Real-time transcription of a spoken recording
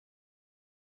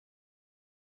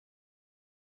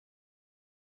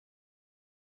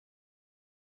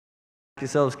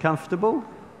Yourselves comfortable.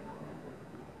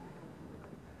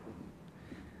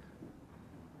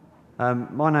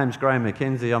 My name's Graham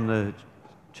McKenzie. I'm the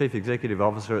Chief Executive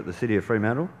Officer at the City of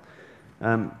Fremantle,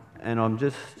 and I'm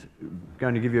just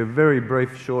going to give you a very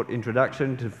brief, short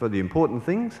introduction for the important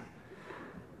things.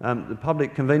 The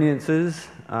public conveniences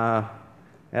are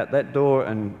out that door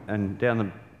and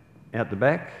out the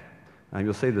back.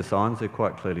 You'll see the signs; they're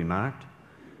quite clearly marked.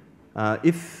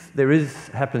 If there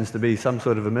happens to be some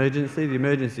sort of emergency, the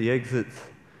emergency exits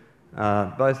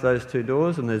both those two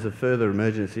doors, and there's a further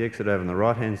emergency exit over on the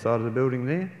right-hand side of the building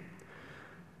there.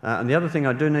 And the other thing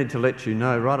I do need to let you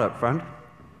know right up front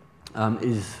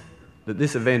is that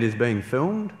this event is being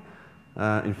filmed.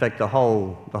 In fact, the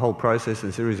whole process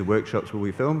and series of workshops will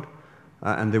be filmed,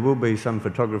 and there will be some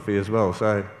photography as well.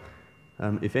 So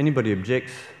if anybody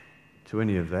objects to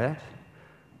any of that,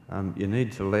 you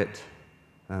need to let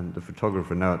the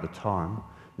photographer know at the time.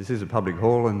 This is a public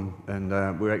hall, and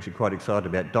we're actually quite excited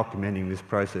about documenting this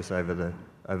process over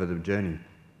the journey.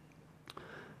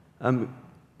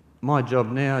 My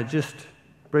job now, just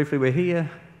briefly, we're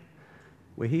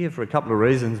here for a couple of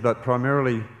reasons, but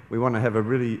primarily we want to have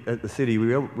at the city,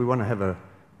 we want to have a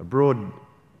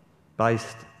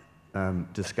broad-based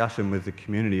discussion with the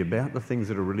community about the things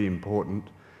that are really important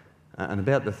and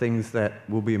about the things that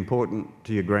will be important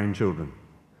to your grandchildren.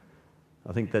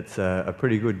 I think that's a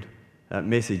pretty good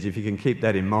message if you can keep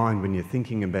that in mind when you're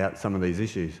thinking about some of these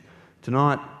issues.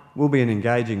 Tonight will be an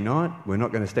engaging night. We're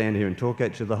not going to stand here and talk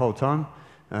at you the whole time.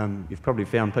 You've probably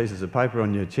found pieces of paper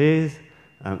on your chairs,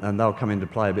 and they'll come into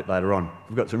play a bit later on.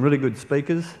 We've got some really good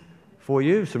speakers for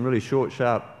you, some really short,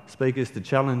 sharp speakers to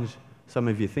challenge some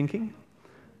of your thinking.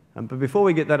 But before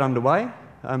we get that underway,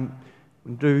 can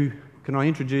I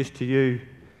introduce to you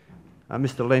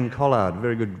Mr. Len Collard, a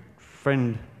very good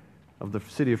friend of the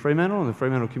City of Fremantle and the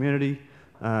Fremantle community,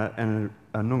 and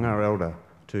a Noongar elder,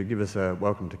 to give us a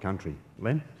welcome to country.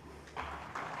 Len?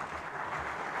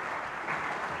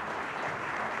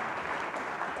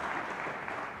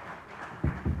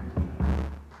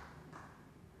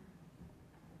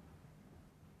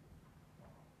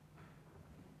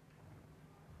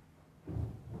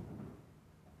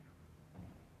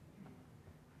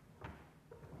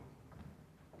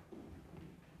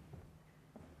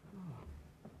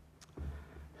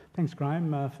 Thanks,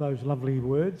 Graham, for those lovely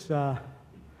words.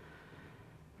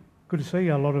 Good to see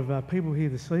a lot of people here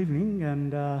this evening,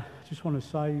 and just want to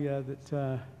say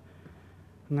that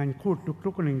ngan kut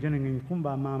tuktukuning jenengin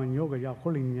kumba maman yoga ya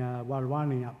kuling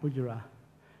walwani ya pujura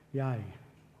yai.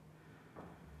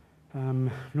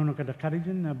 Nuna kada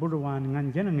karijan budawan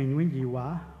ngan jenengin winji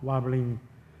wa wabling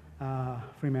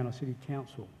Fremantle City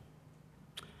Council.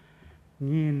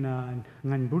 Ngin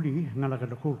ngan budi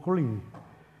ngalakada kuling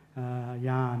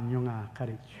Yan Yonga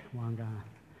Karich Wanga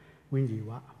Winji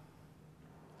Wa.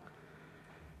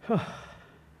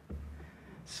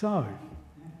 So,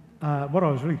 what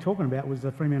I was really talking about was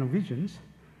the Fremantle visions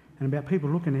and about people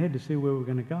looking ahead to see where we're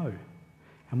going to go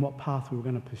and what path we were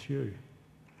going to pursue.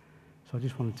 So I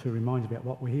just wanted to remind you about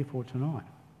what we're here for tonight.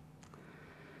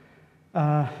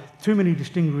 Too many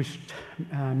distinguished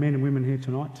men and women here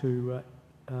tonight to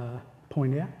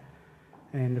point out.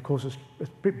 And of course, it's a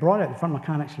bit bright out the front, and I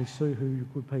can't actually see who you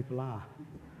good people are.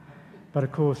 But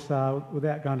of course,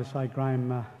 without going to say,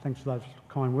 Graham, thanks for those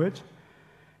kind words.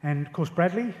 And of course,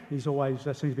 Bradley, he's always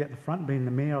seems to be at the front, being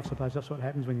the mayor. I suppose that's what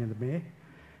happens when you're the mayor,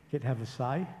 get to have a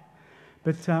say.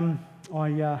 But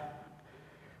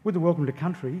with the Welcome to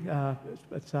Country,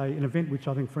 it's an event which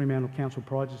I think Fremantle Council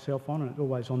prides itself on, and it's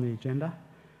always on the agenda.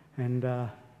 And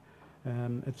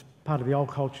it's part of the old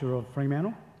culture of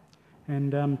Fremantle.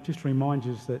 And just to remind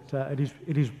you that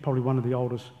it is probably one of the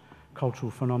oldest cultural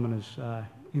phenomena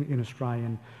in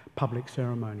Australian public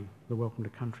ceremony, the Welcome to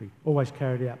Country. Always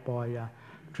carried out by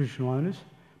traditional owners,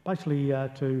 basically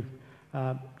to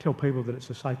tell people that it's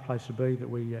a safe place to be, that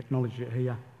we acknowledge it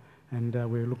here, and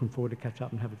we're looking forward to catch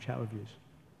up and have a chat with you.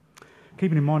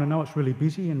 Keeping in mind, I know it's really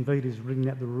busy, and Vita's written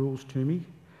out the rules to me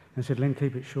and said, Len,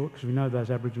 keep it short, because we know those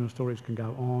Aboriginal stories can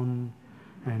go on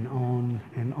and on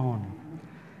and on.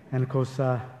 And of course,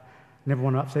 never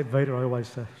want to upset Vita. I always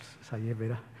say, yeah,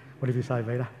 Vita. Whatever you say,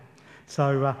 Vita.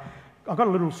 So I've got a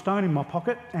little stone in my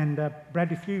pocket, and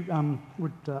Brad, if you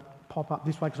would pop up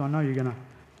this way, because I know you're going to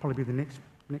probably be the next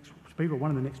speaker, or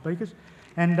one of the next speakers.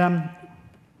 And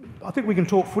I think we can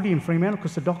talk footy in Fremantle,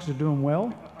 because the Dockers are doing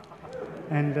well.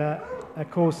 And of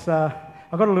course, I've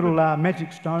got a little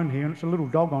magic stone here, and it's a little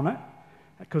dog on it,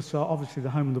 because obviously the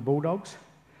home of the Bulldogs.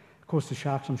 Of course, the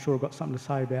Sharks, I'm sure, have got something to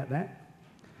say about that.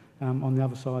 On the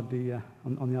other side,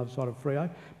 on the other side of Freo.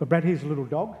 But Brad, here's a little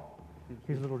dog.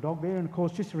 Here's a little dog there, and of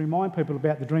course, just to remind people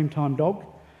about the Dreamtime dog,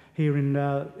 here in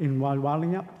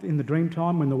Wallingup, in the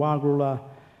Dreamtime, when the Wargul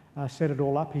set it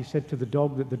all up, he said to the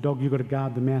dog that the dog, you've got to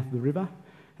guard the mouth of the river.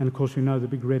 And of course we know the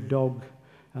big red dog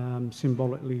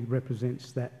symbolically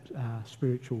represents that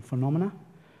spiritual phenomena,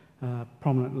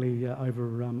 prominently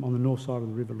over on the north side of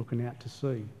the river looking out to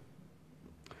sea.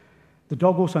 The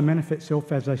dog also manifests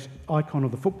itself as an icon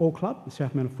of the football club, the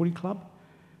South Fremantle Footy Club,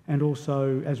 and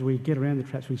also as we get around the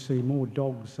traps we see more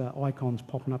dogs' icons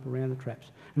popping up around the traps.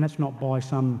 And that's not by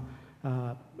some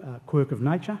quirk of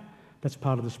nature, that's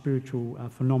part of the spiritual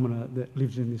phenomena that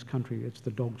lives in this country. It's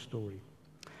the dog story.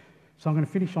 So I'm going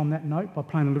to finish on that note by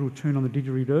playing a little tune on the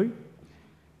didgeridoo.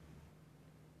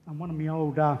 And one of my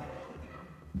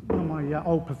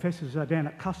old professors down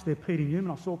at Cuss there, Peter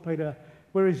Newman, I saw Peter.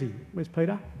 Where is he? Where's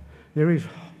Peter? There he is.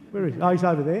 Where is he? Oh, he's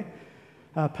over there.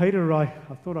 Peter, I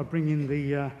thought I'd bring in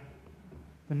the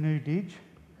new didge.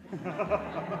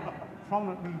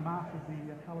 Prominently marked with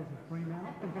the colours of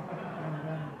Fremantle.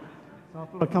 So I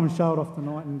thought I'd come and show it off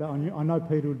tonight, and I know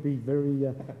Peter would be very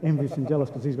envious and jealous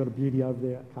because he's got a beauty over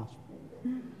there at Cuss.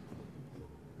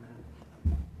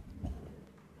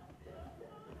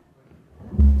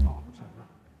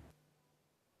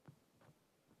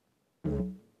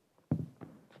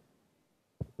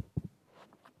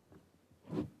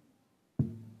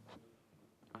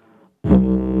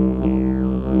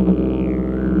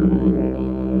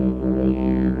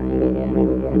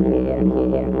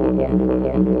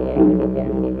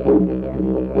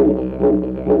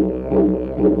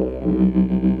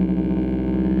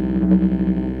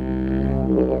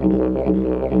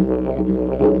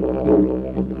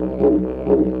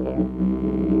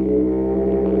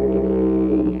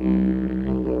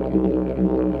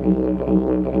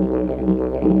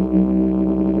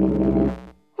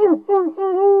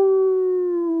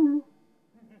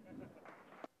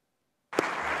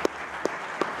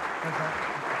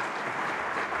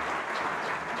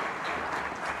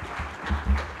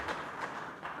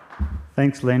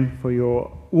 Thanks, Len, for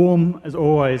your warm, as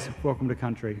always, welcome to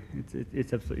country.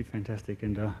 It's absolutely fantastic,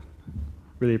 and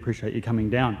really appreciate you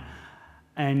coming down.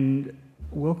 And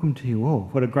welcome to you all.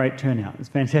 What a great turnout. It's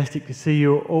fantastic to see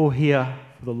you all here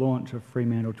for the launch of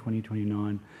Fremantle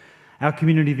 2029, our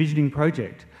community visioning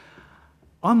project.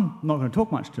 I'm not going to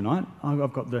talk much tonight.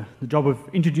 I've got the job of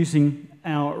introducing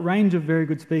our range of very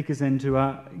good speakers and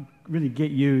to really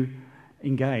get you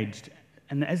engaged.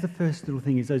 And as the first little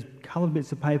thing is those coloured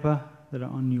bits of paper that are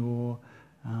on your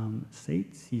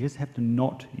seats, you just have to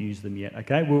not use them yet,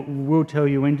 okay? We'll tell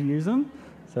you when to use them,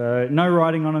 so no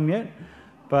writing on them yet.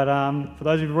 But for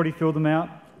those who've already filled them out,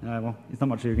 well, there's not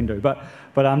much you can do. But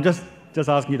I'm just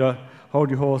asking you to hold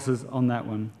your horses on that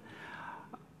one.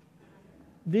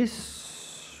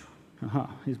 This,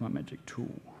 here's my magic tool.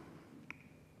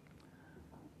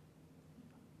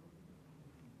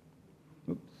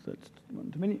 Oops, that's one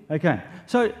too many. Okay,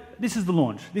 so this is the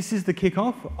launch. This is the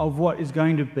kickoff of what is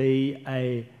going to be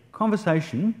a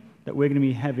conversation that we're going to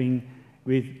be having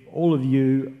with all of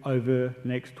you over the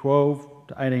next 12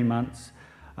 to 18 months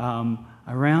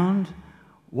around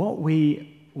what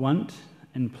we want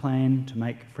and plan to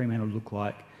make Fremantle look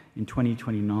like in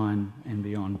 2029 and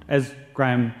beyond. As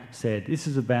Graham said, this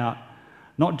is about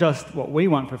not just what we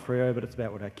want for Freo, but it's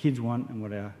about what our kids want and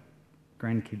what our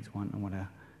grandkids want and what our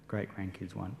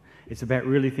great-grandkids want. It's about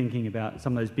really thinking about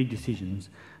some of those big decisions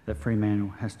that Fremantle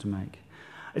has to make.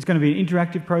 It's going to be an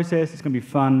interactive process, it's going to be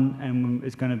fun, and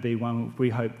it's going to be one we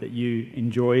hope that you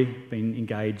enjoy being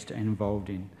engaged and involved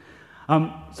in.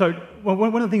 So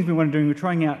one of the things we want to do, we're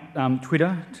trying out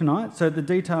Twitter tonight. So the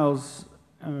details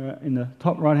are in the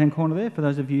top right-hand corner there for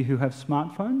those of you who have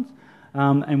smartphones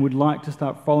and would like to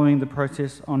start following the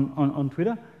process on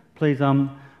Twitter. Please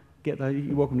get those.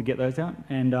 You're welcome to get those out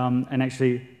and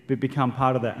actually become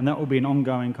part of that. And that will be an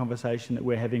ongoing conversation that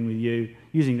we're having with you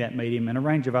using that medium and a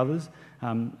range of others.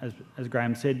 As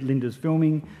Graham said, Linda's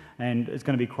filming, and it's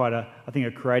going to be quite I think,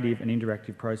 a creative and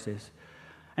interactive process.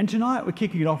 And tonight we're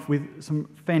kicking it off with some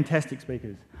fantastic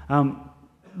speakers.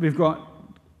 We've got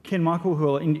Ken Michael, who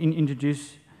I'll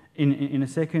introduce in a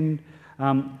second.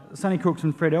 Sonny Crooks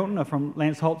and Fred Elton are from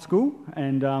Lance Holt School,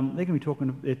 and they're going to be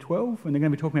talking, they're 12, and they're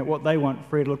going to be talking about what they want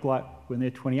Freo to look like when they're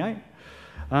 28.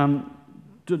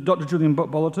 Dr. Julian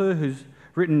Bolater, who's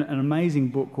written an amazing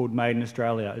book called Made in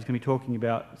Australia, is going to be talking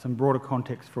about some broader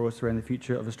context for us around the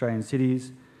future of Australian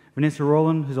cities. Vanessa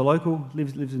Rowland, who's a local,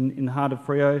 lives in the heart of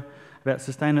Freo, about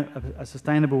a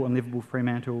sustainable and livable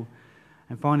Fremantle.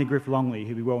 And finally, Griff Longley,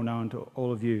 who'll be well known to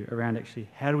all of you, around actually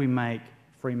how do we make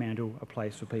Fremantle a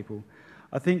place for people.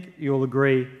 I think you'll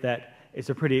agree that it's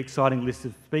a pretty exciting list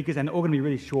of speakers, and they're all going to be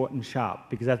really short and sharp,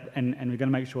 because and we're going to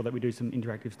make sure that we do some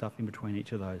interactive stuff in between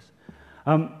each of those.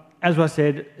 as I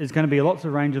said, there's going to be lots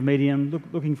of range of medium,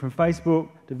 looking from Facebook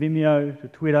to Vimeo to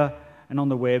Twitter and on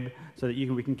the web, so that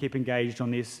we can keep engaged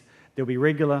on this. There'll be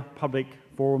regular public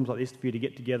forums like this for you to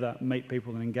get together, meet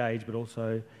people and engage, but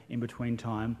also in between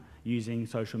time, using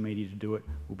social media to do it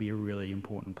will be a really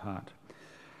important part.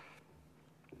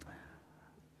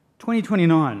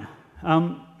 2029.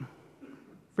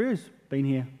 Freo's been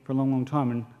here for a long, long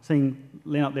time, and seeing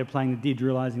Len up there playing the didge,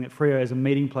 realising that Freo is a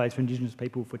meeting place for Indigenous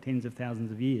people for tens of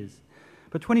thousands of years.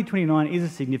 But 2029 is a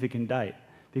significant date,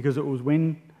 because it was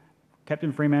when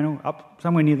Captain Fremantle, up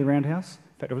somewhere near the Roundhouse,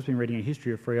 in fact I've just been reading a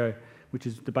history of Freo, which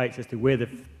is debates as to where the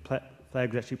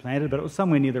flag was actually planted, but it was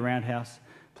somewhere near the Roundhouse,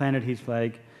 planted his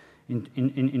flag in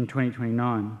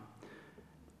 2029.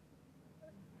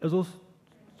 It was also,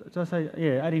 did I say,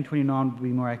 yeah, 1829 would be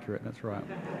more accurate, that's right.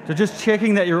 So just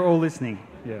checking that you're all listening.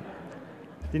 Yeah,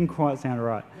 didn't quite sound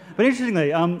right. But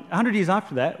interestingly, 100 years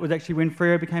after that was actually when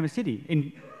Freo became a city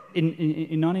in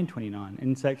 1929.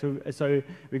 In fact, so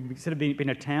we instead of being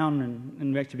a town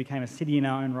and we actually became a city in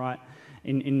our own right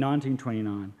in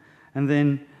 1929. And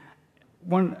then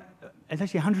it's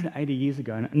actually 180 years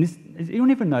ago, and this, has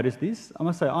anyone ever noticed this? I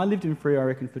must say, I lived in Freo, I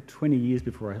reckon, for 20 years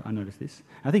before I noticed this.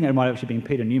 I think it might have actually been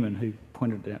Peter Newman who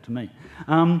pointed it out to me.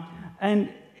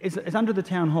 And it's under the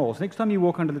town hall. So next time you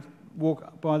walk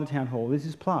by the town hall, there's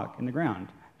this plaque in the ground,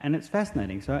 and it's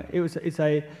fascinating. So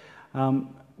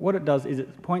what it does is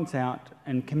it points out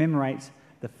and commemorates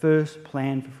the first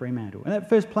plan for Fremantle. And that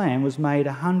first plan was made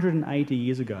 180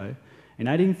 years ago, in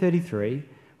 1833,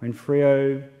 when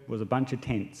Freo was a bunch of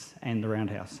tents and the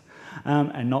Roundhouse,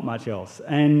 and not much else.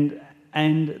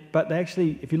 But they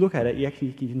actually, if you look at it,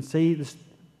 you can see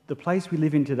the place we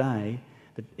live in today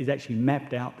that is actually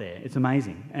mapped out there. It's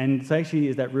amazing. And so actually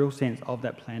is that real sense of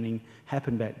that planning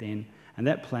happened back then, and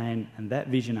that plan and that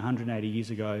vision 180 years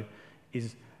ago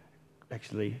is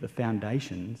actually the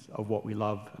foundations of what we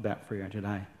love about Freo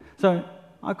today. So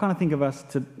I kind of think of us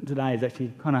today as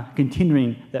actually kind of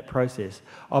continuing that process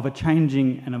of a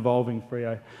changing and evolving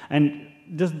Freo. And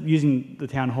just using the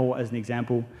town hall as an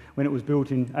example, when it was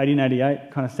built in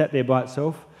 1888, kind of sat there by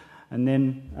itself, and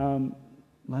then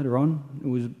later on it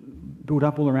was built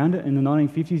up all around it. In the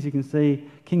 1950s, you can see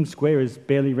King Square is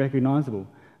barely recognisable.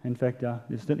 In fact,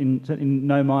 there's certainly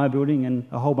no Myer building and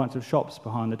a whole bunch of shops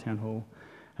behind the town hall.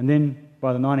 And then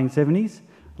by the 1970s,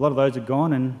 a lot of those are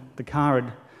gone, and the car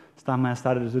had somehow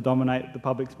started to dominate the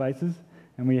public spaces,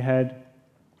 and we had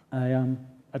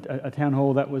a town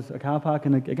hall that was a car park,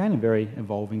 and again a very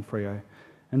evolving Freo.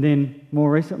 And then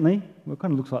more recently, well, it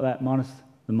kind of looks like that, minus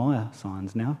the Myer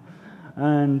signs now,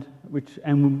 and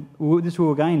this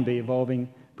will again be evolving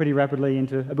pretty rapidly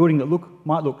into a building that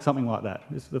might look something like that.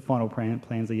 The final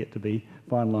plans are yet to be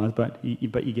finalised, but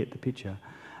you get the picture.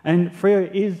 And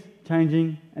Freo is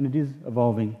changing and it is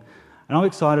evolving, and I'm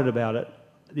excited about it.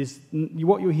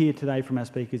 What you'll hear today from our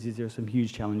speakers is there are some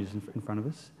huge challenges in front of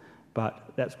us,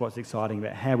 but that's what's exciting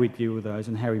about how we deal with those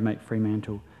and how we make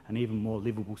Fremantle an even more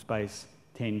livable space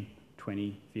 10,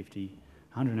 20, 50,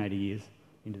 180 years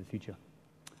into the future.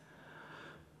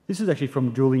 This is actually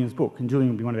from Julian's book, and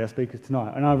Julian will be one of our speakers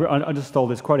tonight. And I just stole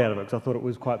this quote out of it because I thought it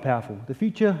was quite powerful. The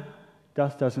future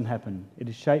just doesn't happen. It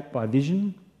is shaped by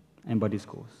vision and by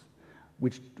discourse,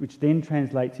 which then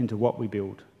translates into what we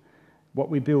build. What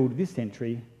we build this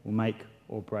century will make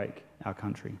or break our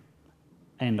country,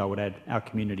 and I would add, our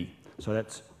community. So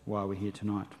that's why we're here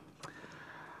tonight.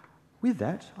 With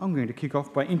that, I'm going to kick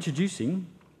off by introducing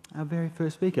our very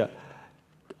first speaker.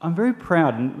 I'm very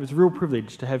proud, and it was a real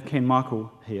privilege to have Ken Michael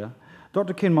here.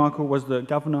 Dr. Ken Michael was the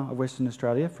Governor of Western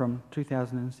Australia from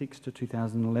 2006 to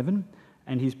 2011,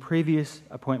 and his previous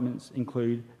appointments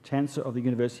include Chancellor of the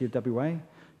University of WA,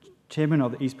 Chairman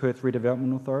of the East Perth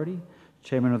Redevelopment Authority,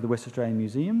 Chairman of the West Australian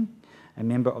Museum, and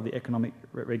member of the Economic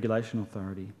Regulation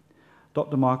Authority.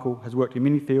 Dr. Michael has worked in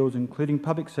many fields, including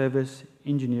public service,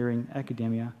 engineering,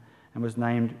 academia, and was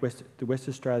named the West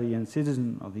Australian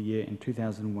Citizen of the Year in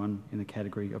 2001 in the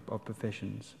category of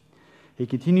professions. He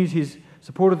continues his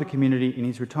support of the community in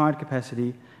his retired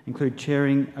capacity, including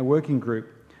chairing a working group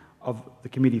of the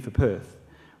Committee for Perth,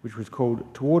 which was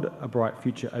called Toward a Bright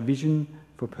Future, a Vision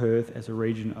for Perth as a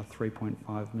region of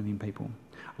 3.5 million people.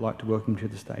 I'd like to welcome to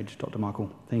the stage Dr. Michael.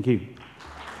 Thank you.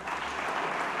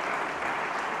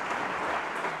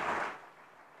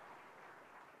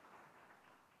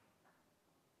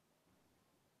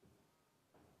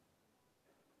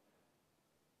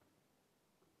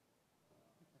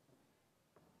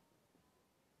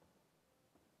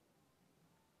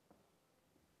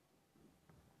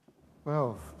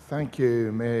 Well, thank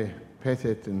you, Mayor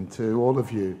Pettit, and to all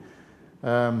of you.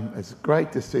 It's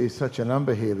great to see such a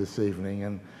number here this evening,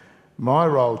 and my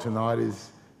role tonight is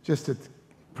just to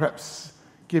perhaps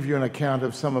give you an account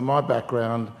of some of my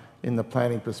background in the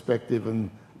planning perspective and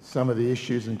some of the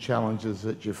issues and challenges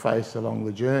that you face along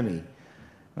the journey.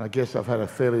 And I guess I've had a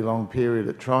fairly long period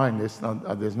at trying this.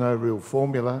 There's no real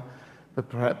formula, but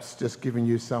perhaps just giving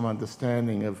you some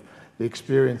understanding of the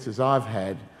experiences I've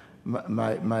had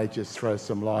may just throw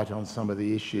some light on some of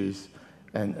the issues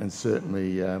and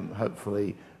certainly,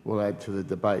 hopefully, will add to the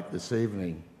debate this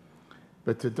evening.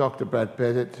 But to Dr. Brad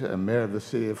Pettit, Mayor of the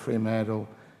City of Fremantle,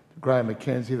 to Graham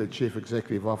McKenzie, the Chief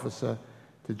Executive Officer,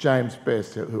 to James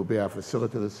Best, who will be our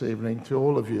facilitator this evening, to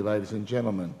all of you, ladies and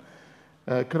gentlemen.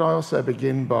 Could I also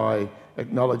begin by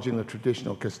acknowledging the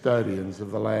traditional custodians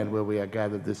of the land where we are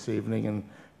gathered this evening and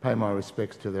pay my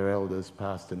respects to their elders,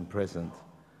 past and present.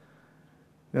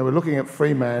 Now, we're looking at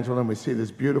Fremantle and we see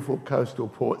this beautiful coastal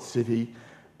port city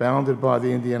bounded by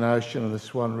the Indian Ocean and the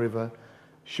Swan River,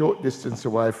 short distance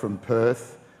away from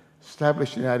Perth,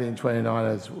 established in 1829,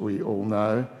 as we all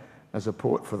know, as a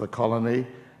port for the colony,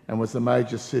 and was the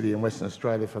major city in Western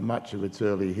Australia for much of its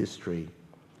early history.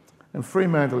 And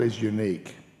Fremantle is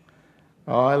unique.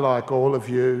 I, like all of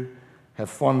you, have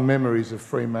fond memories of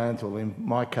Fremantle, in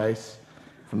my case,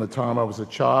 from the time I was a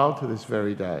child to this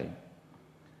very day.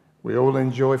 We all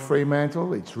enjoy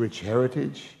Fremantle, its rich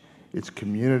heritage, its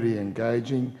community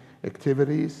engaging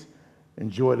activities,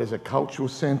 enjoy it as a cultural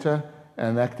centre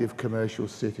and an active commercial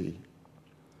city.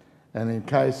 And in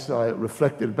case I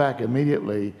reflected back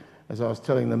immediately, as I was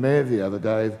telling the Mayor the other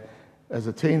day, as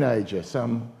a teenager,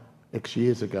 some X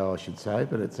years ago I should say,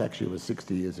 but it actually was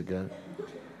 60 years ago,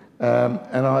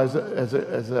 and I, as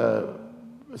a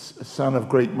son of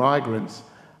Greek migrants,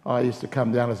 I used to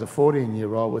come down as a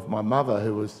 14-year-old with my mother,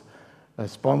 who was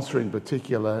sponsoring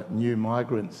particular new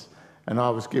migrants, and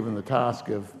I was given the task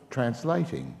of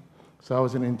translating. So I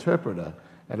was an interpreter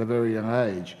at a very young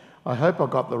age. I hope I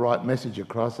got the right message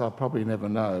across. I'll probably never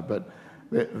know, but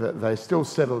they still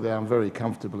settled down very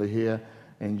comfortably here,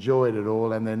 enjoyed it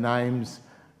all, and their names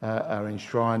are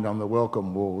enshrined on the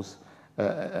welcome walls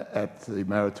at the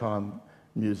Maritime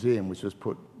Museum, which was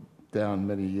put down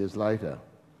many years later.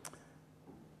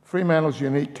 Fremantle's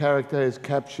unique character is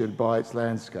captured by its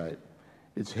landscape,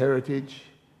 its heritage,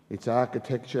 its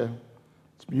architecture,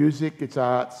 its music, its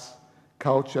arts,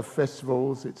 culture,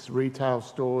 festivals, its retail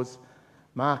stores,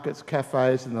 markets,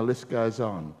 cafes, and the list goes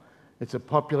on. It's a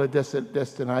popular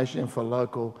destination for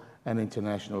local and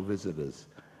international visitors.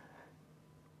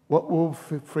 What will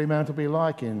Fremantle be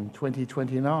like in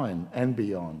 2029 and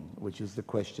beyond, which is the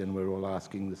question we're all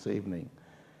asking this evening?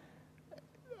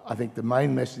 I think the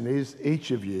main message is each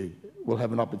of you will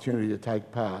have an opportunity to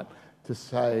take part to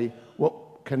say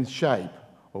what can shape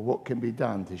or what can be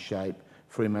done to shape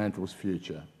Fremantle's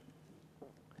future.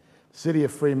 The City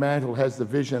of Fremantle has the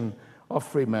vision of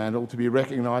Fremantle to be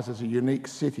recognised as a unique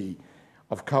city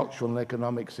of cultural and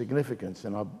economic significance,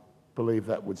 and I believe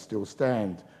that would still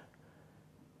stand.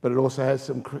 But it also has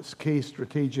some key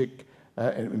strategic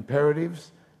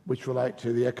imperatives which relate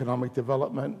to the economic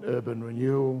development, urban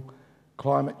renewal,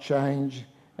 climate change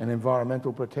and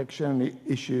environmental protection,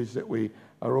 issues that we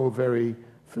are all very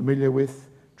familiar with,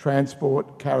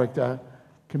 transport, character,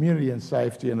 community and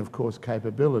safety, and of course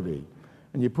capability.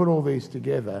 And you put all these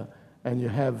together and you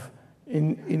have,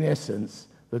 in essence,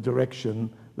 the direction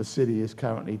the city is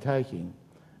currently taking.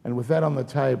 And with that on the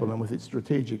table and with its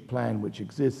strategic plan, which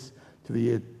exists to the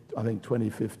year, I think,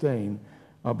 2015,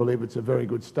 I believe it's a very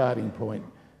good starting point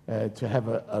to have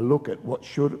a look at what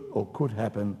should or could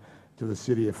happen to the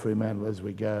City of Fremantle as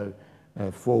we go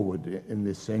forward in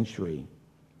this century.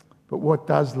 But what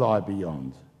does lie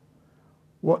beyond?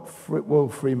 What will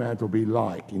Fremantle be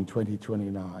like in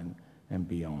 2029 and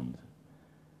beyond?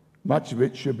 Much of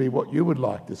it should be what you would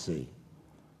like to see.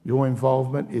 Your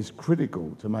involvement is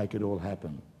critical to make it all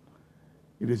happen.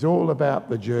 It is all about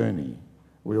the journey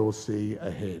we all see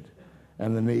ahead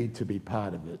and the need to be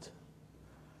part of it.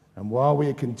 And while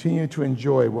we continue to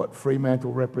enjoy what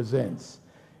Fremantle represents,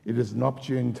 it is an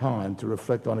opportune time to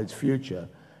reflect on its future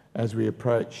as we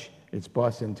approach its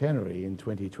bicentenary in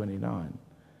 2029.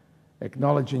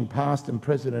 Acknowledging past and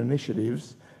present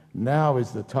initiatives, now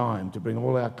is the time to bring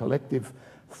all our collective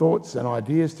thoughts and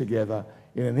ideas together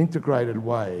in an integrated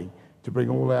way, to bring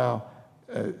all our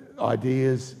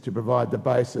ideas to provide the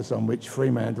basis on which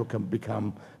Fremantle can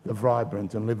become the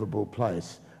vibrant and livable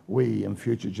place we and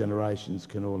future generations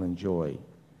can all enjoy.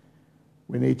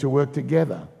 We need to work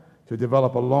together to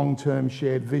develop a long-term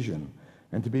shared vision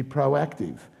and to be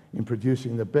proactive in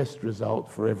producing the best result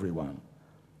for everyone.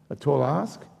 A tall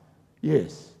ask?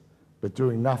 Yes, but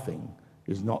doing nothing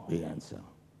is not the answer.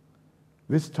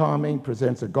 This timing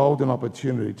presents a golden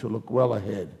opportunity to look well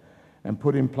ahead and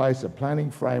put in place a planning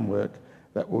framework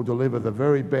that will deliver the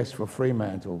very best for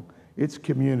Fremantle, its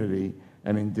community,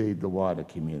 and indeed the wider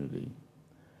community.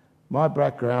 My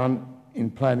background in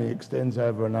planning extends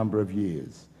over a number of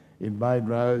years, in main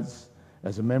roads,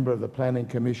 as a member of the Planning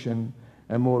Commission,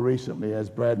 and more recently, as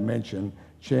Brad mentioned,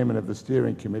 Chairman of the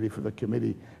Steering Committee for the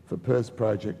Committee for Perth's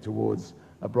project Towards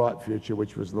a Bright Future,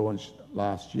 which was launched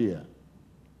last year.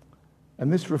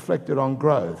 And this reflected on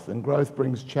growth, and growth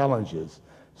brings challenges,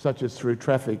 such as through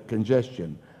traffic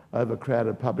congestion,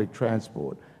 overcrowded public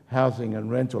transport, housing and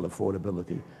rental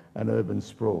affordability, and urban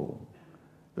sprawl.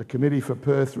 The Committee for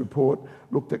Perth report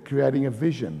looked at creating a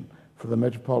vision for the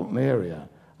metropolitan area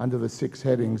under the 6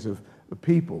 headings of the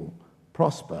people,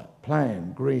 prosper,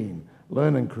 plan, green,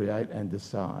 learn and create, and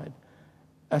decide.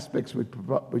 Aspects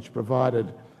which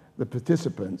provided the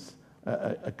participants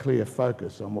a clear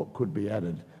focus on what could be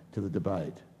added to the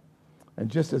debate. And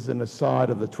just as an aside,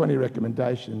 of the 20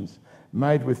 recommendations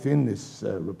made within this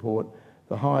report,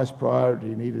 the highest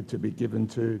priority needed to be given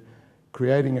to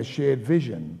creating a shared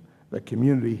vision that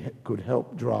community could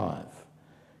help drive,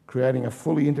 creating a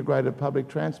fully integrated public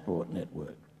transport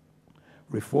network,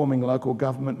 reforming local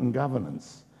government and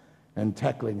governance, and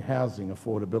tackling housing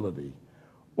affordability,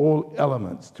 all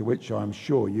elements to which I'm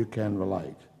sure you can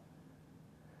relate.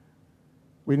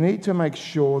 We need to make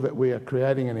sure that we are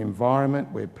creating an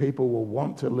environment where people will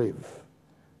want to live,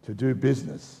 to do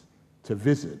business, to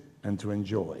visit, and to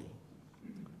enjoy.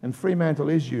 And Fremantle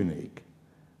is unique,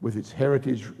 with its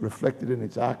heritage reflected in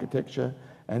its architecture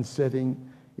and setting,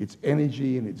 its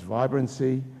energy and its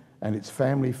vibrancy, and its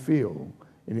family feel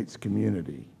in its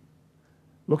community.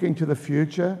 Looking to the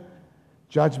future,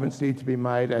 judgments need to be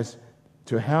made as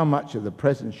to how much of the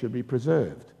present should be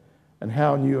preserved and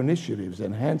how new initiatives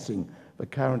enhancing the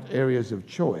current areas of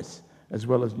choice, as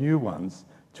well as new ones,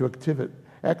 to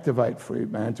activate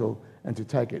Fremantle and to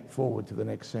take it forward to the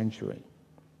next century,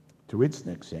 to its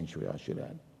next century, I should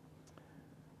add.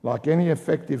 Like any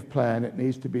effective plan, it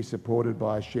needs to be supported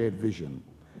by a shared vision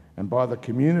and by the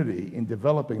community in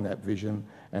developing that vision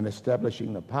and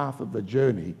establishing the path of the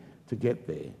journey to get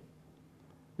there.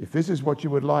 If this is what you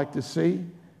would like to see,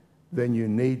 then you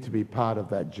need to be part of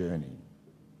that journey.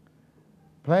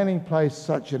 Planning plays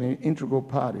such an integral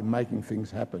part in making things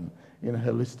happen in a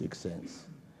holistic sense,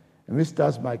 and this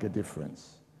does make a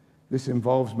difference. This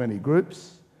involves many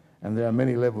groups, and there are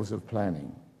many levels of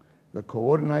planning. The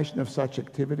coordination of such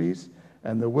activities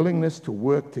and the willingness to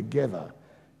work together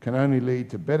can only lead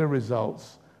to better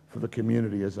results for the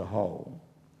community as a whole.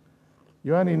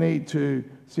 You only need to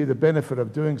see the benefit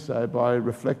of doing so by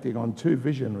reflecting on 2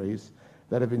 visionaries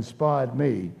that have inspired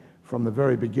me from the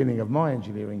very beginning of my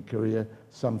engineering career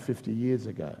some 50 years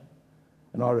ago.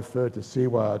 And I refer to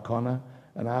C.Y. O'Connor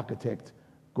and architect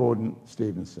Gordon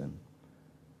Stevenson.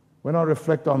 When I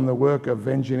reflect on the work of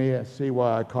engineer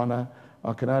C.Y. O'Connor,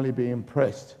 I can only be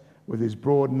impressed with his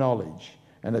broad knowledge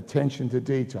and attention to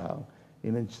detail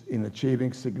in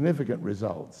achieving significant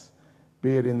results,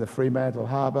 be it in the Fremantle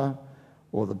Harbour,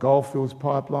 or the Goldfields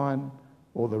Pipeline,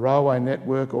 or the railway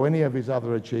network, or any of his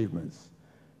other achievements.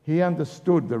 He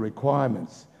understood the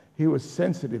requirements. He was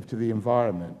sensitive to the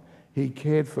environment. He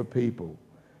cared for people.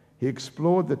 He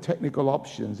explored the technical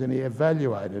options, and he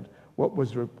evaluated what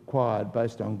was required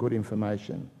based on good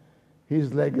information.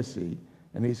 His legacy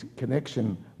and his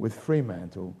connection with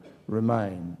Fremantle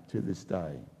remain to this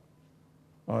day.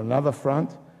 On another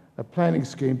front, a planning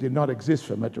scheme did not exist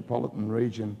for metropolitan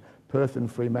region Perth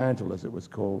and Fremantle, as it was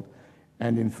called,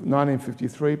 and in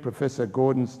 1953, Professor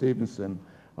Gordon Stevenson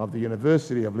of the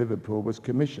University of Liverpool was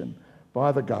commissioned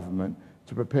by the government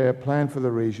to prepare a plan for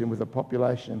the region with a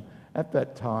population at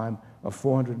that time of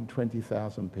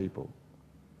 420,000 people.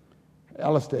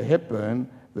 Alistair Hepburn,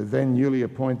 the then newly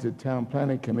appointed Town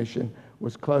Planning Commission,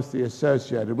 was closely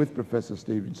associated with Professor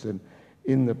Stevenson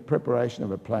in the preparation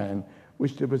of a plan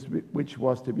which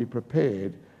was to be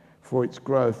prepared for its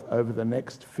growth over the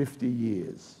next 50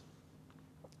 years.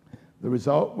 The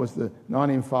result was the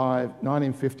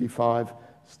 1955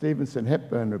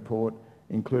 Stevenson-Hepburn report,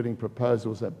 including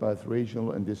proposals at both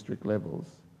regional and district levels.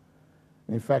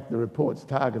 In fact, the report's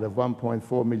target of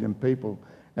 1.4 million people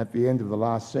at the end of the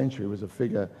last century was a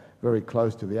figure very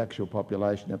close to the actual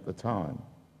population at the time.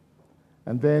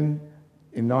 And then,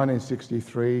 in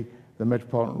 1963, the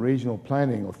Metropolitan Regional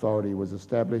Planning Authority was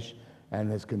established and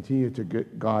has continued to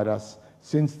guide us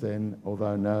since then,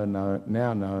 although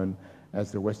now known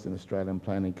as the Western Australian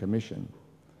Planning Commission.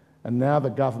 And now the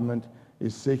government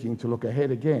is seeking to look ahead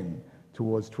again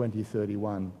towards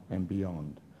 2031 and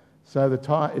beyond. So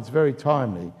it's very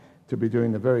timely to be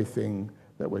doing the very thing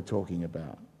that we're talking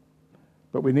about.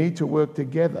 But we need to work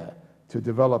together to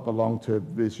develop a long-term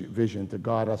vision to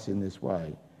guide us in this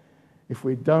way. If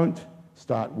we don't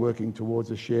start working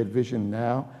towards a shared vision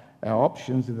now, our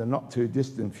options in the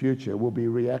not-too-distant future will be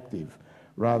reactive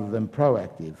rather than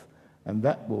proactive, and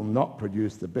that will not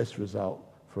produce the best result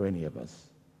for any of us.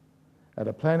 At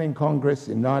a planning congress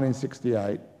in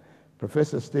 1968,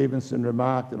 Professor Stevenson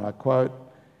remarked, and I quote,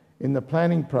 "In the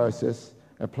planning process,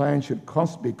 a plan should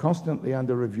be constantly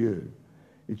under review.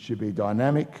 It should be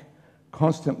dynamic,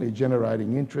 constantly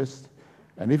generating interest,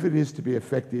 and if it is to be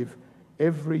effective,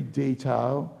 every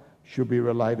detail should be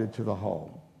related to the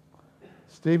whole."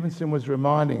 Stevenson was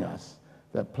reminding us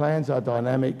that plans are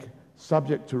dynamic,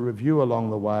 subject to review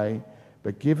along the way,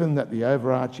 but given that the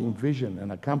overarching vision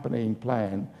and accompanying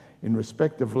plan in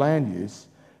respect of land use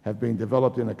have been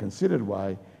developed in a considered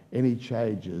way, any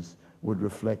changes would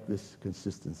reflect this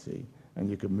consistency,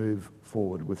 and you can move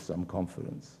forward with some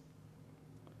confidence.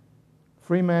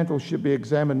 Fremantle should be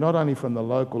examined not only from the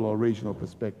local or regional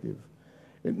perspective,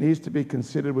 it needs to be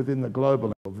considered within the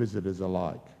global visitors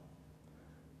alike.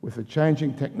 With the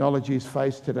changing technologies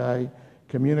faced today,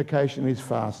 communication is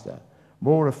faster,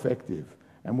 more effective,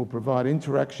 and will provide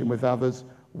interaction with others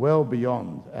well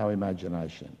beyond our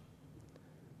imagination.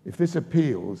 If this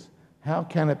appeals, how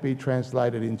can it be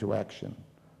translated into action?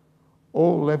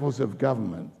 All levels of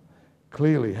government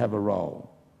clearly have a role.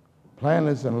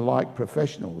 Planners and like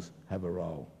professionals have a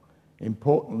role.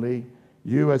 Importantly,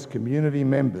 you as community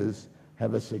members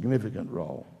have a significant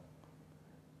role.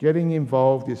 Getting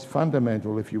involved is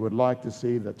fundamental if you would like to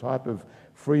see the type of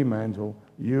Fremantle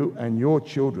you and your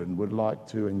children would like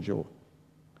to enjoy.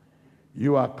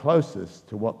 You are closest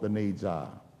to what the needs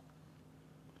are.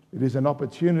 It is an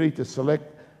opportunity to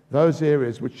select those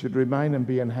areas which should remain and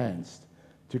be enhanced,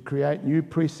 to create new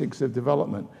precincts of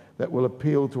development that will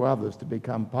appeal to others to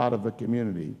become part of the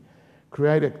community,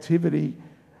 create activity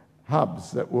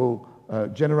hubs that will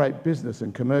generate business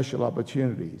and commercial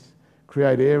opportunities,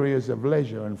 create areas of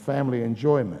leisure and family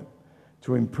enjoyment,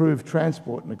 to improve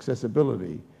transport and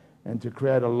accessibility, and to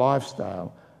create a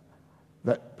lifestyle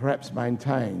that perhaps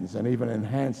maintains and even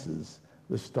enhances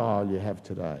the style you have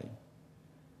today.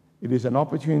 It is an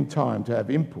opportune time to have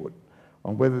input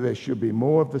on whether there should be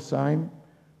more of the same,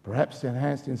 perhaps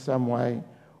enhanced in some way,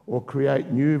 or create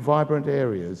new vibrant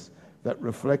areas that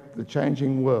reflect the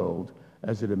changing world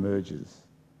as it emerges.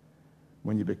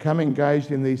 When you become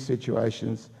engaged in these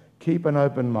situations, keep an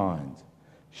open mind,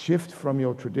 shift from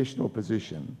your traditional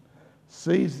position,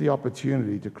 seize the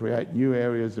opportunity to create new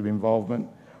areas of involvement,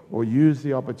 or use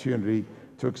the opportunity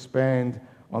to expand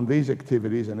on these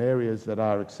activities and areas that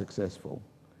are successful.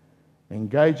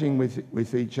 Engaging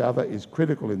with each other is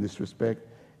critical in this respect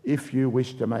if you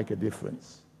wish to make a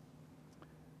difference.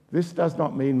 This does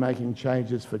not mean making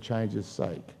changes for change's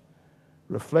sake.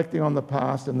 Reflecting on the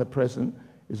past and the present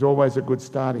is always a good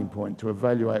starting point to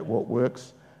evaluate what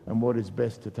works and what is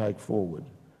best to take forward.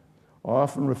 I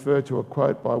often refer to a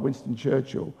quote by Winston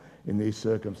Churchill in these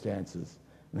circumstances.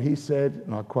 And he said,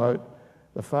 and I quote,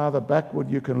 "The farther backward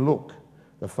you can look,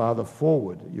 the farther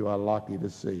forward you are likely to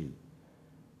see."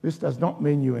 This does not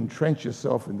mean you entrench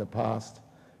yourself in the past,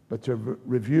 but to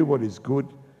review what is good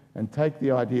and take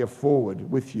the idea forward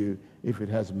with you if it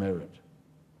has merit.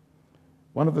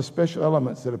 One of the special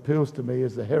elements that appeals to me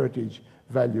is the heritage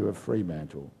value of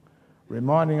Fremantle.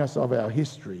 Reminding us of our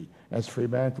history, as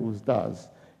Fremantle's does,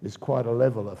 is quite a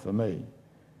leveller for me.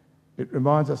 It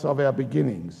reminds us of our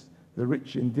beginnings, the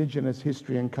rich Indigenous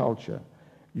history and culture,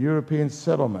 European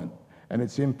settlement and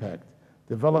its impact,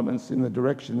 developments in the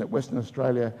direction that Western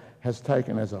Australia has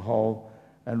taken as a whole,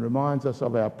 and reminds us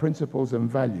of our principles and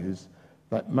values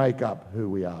that make up who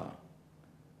we are.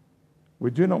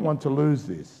 We do not want to lose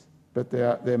this, but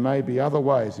there may be other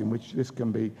ways in which this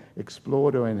can be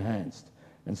explored or enhanced,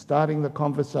 and starting the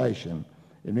conversation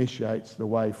initiates the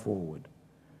way forward.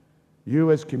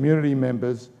 You as community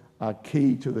members are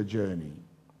key to the journey.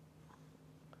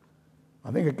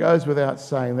 I think it goes without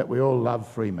saying that we all love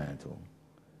Fremantle.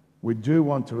 We do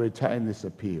want to retain this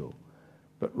appeal,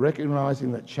 but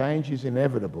recognising that change is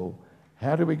inevitable,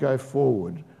 how do we go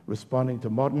forward responding to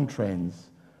modern trends,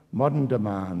 modern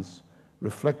demands,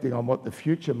 reflecting on what the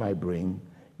future may bring,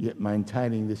 yet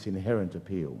maintaining this inherent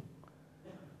appeal?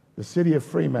 The City of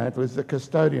Fremantle is the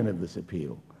custodian of this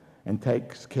appeal and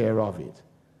takes care of it,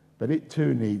 but it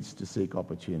too needs to seek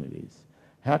opportunities.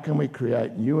 How can we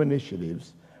create new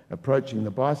initiatives approaching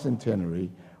the bicentenary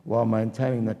while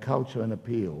maintaining the culture and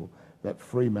appeal that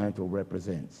Fremantle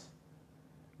represents?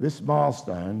 This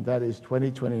milestone, that is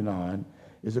 2029,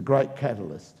 is a great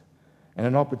catalyst and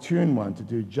an opportune one to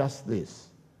do just this.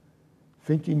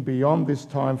 Thinking beyond this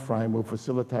time frame will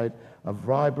facilitate a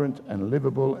vibrant and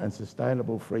livable and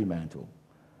sustainable Fremantle.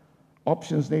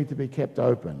 Options need to be kept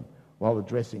open, while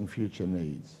addressing future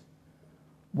needs.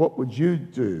 What would you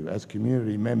do as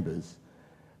community members,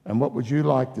 and what would you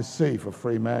like to see for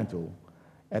Fremantle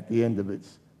at the end of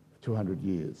its 200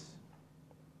 years?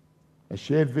 A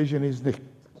shared vision is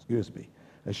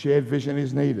A shared vision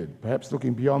is needed, perhaps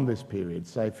looking beyond this period,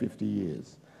 say 50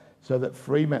 years, so that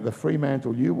the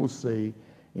Fremantle you will see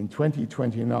in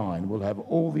 2029 will have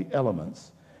all the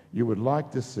elements you would like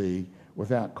to see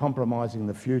without compromising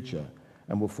the future,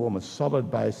 and will form a solid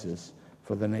basis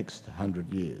for the next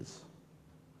 100 years.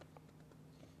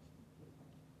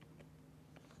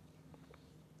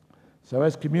 So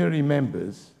as community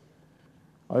members,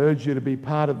 I urge you to be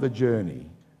part of the journey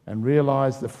and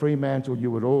realise the Fremantle you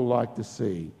would all like to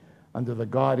see under the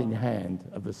guiding hand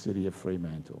of the City of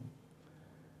Fremantle.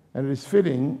 And it is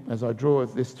fitting, as I draw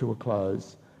this to a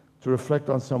close, to reflect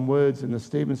on some words in the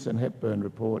Stevenson-Hepburn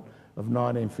report of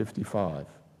 1955.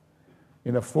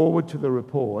 In a foreword to the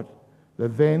report, the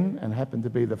then, and happened to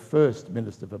be the first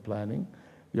Minister for Planning,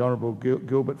 the Honourable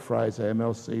Gilbert Fraser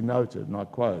MLC, noted, and I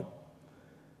quote,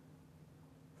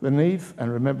 "The need,"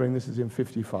 and remembering this is in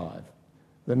 55,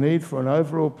 "the need for an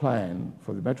overall plan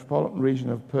for the metropolitan region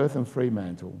of Perth and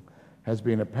Fremantle has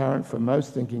been apparent for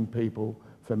most thinking people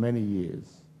for many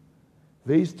years.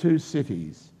 These two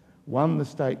cities, one the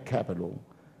state capital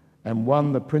and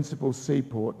one the principal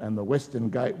seaport and the western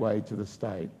gateway to the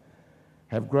state,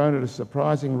 have grown at a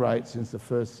surprising rate since the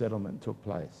first settlement took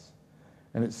place,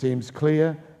 and it seems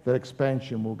clear that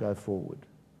expansion will go forward.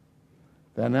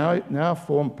 They now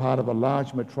form part of a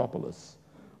large metropolis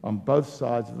on both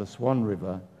sides of the Swan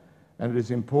River, and it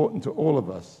is important to all of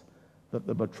us that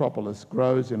the metropolis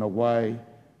grows in a way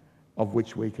of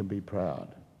which we can be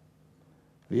proud."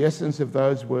 The essence of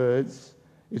those words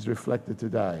is reflected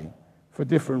today, for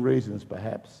different reasons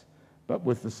perhaps, but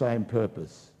with the same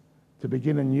purpose: to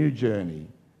begin a new journey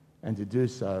and to do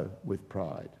so with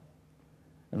pride.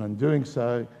 And in doing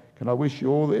so, can I wish you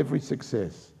all every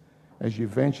success as you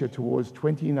venture towards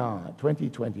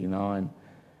 2029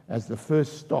 as the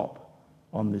first stop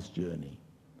on this journey.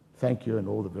 Thank you, and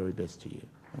all the very best to you.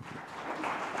 Thank you.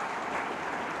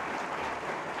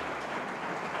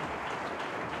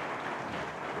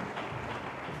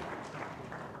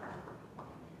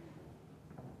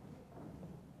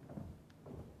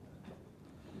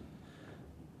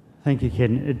 Thank you,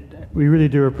 Ken. We really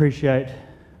do appreciate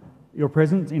your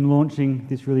presence in launching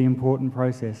this really important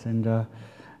process and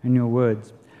your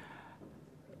words.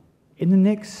 In the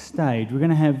next stage, we're going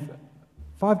to have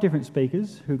 5 different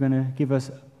speakers who are going to give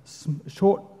us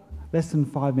short, less than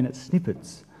 5-minute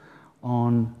snippets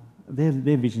on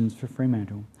their visions for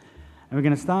Fremantle. And we're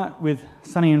going to start with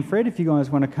Sonny and Fred, if you guys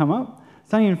want to come up.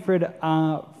 Sonny and Fred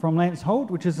are from Lance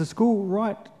Holt, which is a school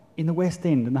right in the West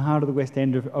End, in the heart of the West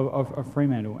End of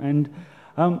Fremantle. And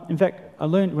in fact, I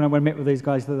learned when I met with these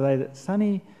guys the other day that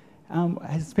Sonny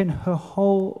has spent her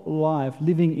whole life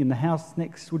living in the house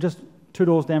next, well, just 2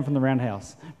 doors down from the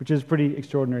Roundhouse, which is pretty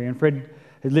extraordinary. And Fred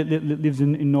lives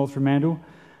in North Fremantle.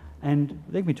 And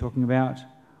they're going to be talking about,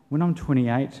 when I'm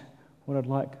 28, what I'd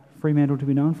like Fremantle to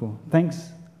be known for.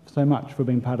 Thanks so much for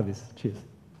being part of this. Cheers.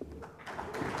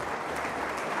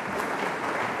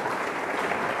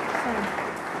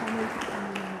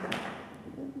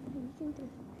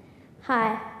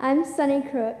 Hi, I'm Sonny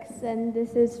Crooks, and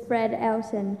this is Fred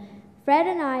Elton. Fred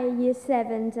and I are Year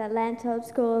 7s at Lance Holt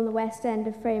School in the West End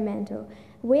of Fremantle.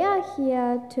 We are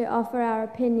here to offer our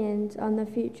opinions on the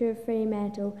future of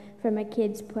Fremantle from a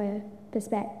kid's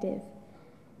perspective.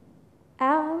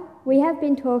 We have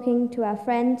been talking to our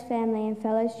friends, family and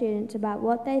fellow students about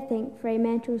what they think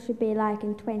Fremantle should be like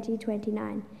in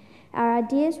 2029. Our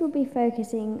ideas will be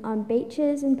focusing on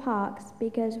beaches and parks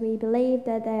because we believe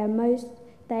that they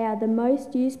are the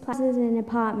most used places and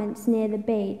apartments near the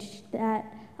beach that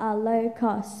are low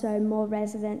cost, so more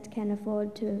residents can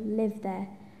afford to live there.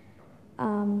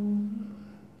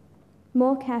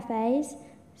 More cafes,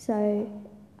 so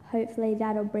hopefully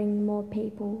that'll bring more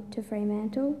people to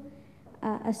Fremantle.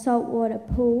 A saltwater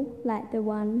pool like the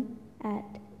one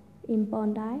in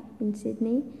Bondi in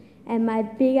Sydney. And my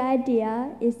big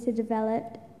idea is to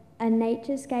develop a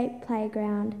naturescape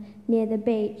playground near the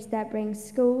beach that brings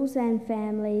schools and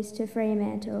families to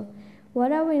Fremantle.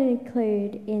 What I will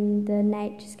include in the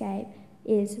naturescape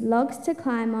is logs to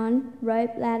climb on,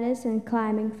 rope ladders and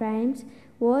climbing frames,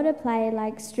 water play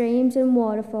like streams and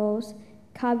waterfalls,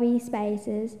 cubby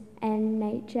spaces and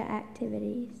nature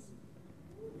activities.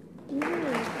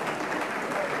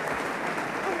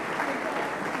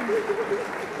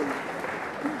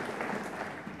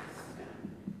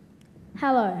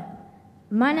 Hello,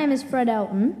 my name is Fred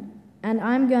Elton, and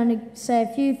I'm going to say a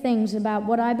few things about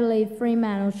what I believe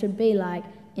Fremantle should be like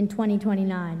in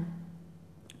 2029.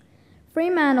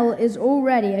 Fremantle is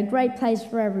already a great place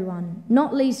for everyone,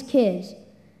 not least kids,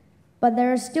 but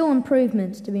there are still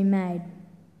improvements to be made.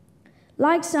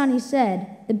 Like Sonny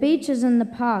said, the beaches and the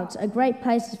parks are great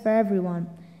places for everyone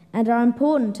and are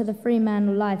important to the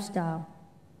Fremantle lifestyle.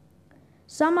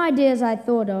 Some ideas I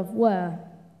thought of were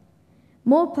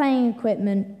more playing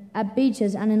equipment at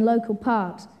beaches and in local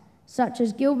parks, such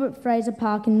as Gilbert Fraser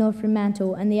Park in North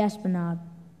Fremantle and the Esplanade.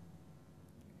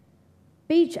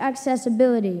 Beach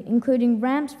accessibility, including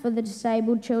ramps for the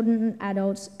disabled children and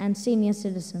adults and senior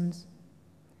citizens.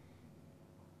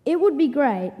 It would be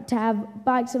great to have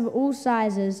bikes of all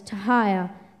sizes to hire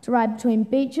to ride between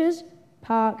beaches,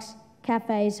 parks,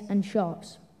 cafes and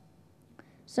shops,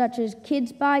 such as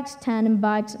kids' bikes, tandem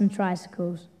bikes and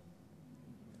tricycles.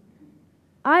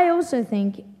 I also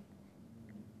think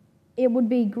it would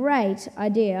be a great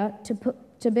idea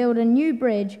to build a new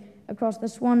bridge across the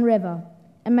Swan River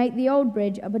and make the old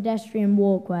bridge a pedestrian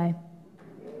walkway.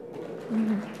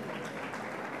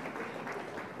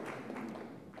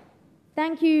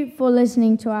 Thank you for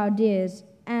listening to our ideas.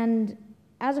 And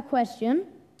as a question,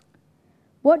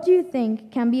 what do you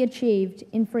think can be achieved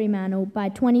in Fremantle by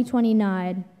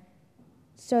 2029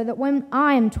 so that when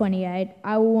I am 28,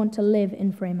 I will want to live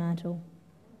in Fremantle?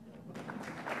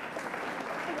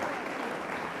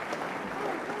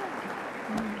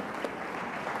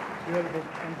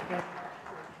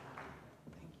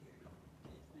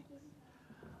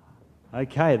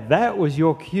 Okay, that was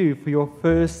your cue for your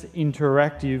first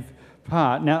interactive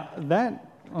part. Now,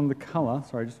 that on the colour,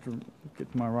 sorry, just to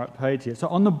get to my right page here. So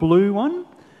on the blue one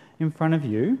in front of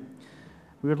you,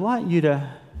 we would like you to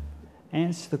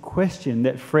answer the question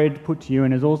that Fred put to you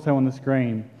and is also on the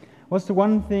screen. What's the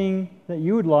one thing that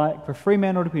you would like for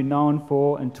Fremantle to be known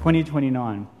for in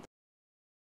 2029?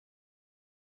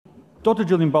 Dr.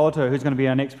 Julian Bolito, who's going to be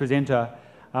our next presenter,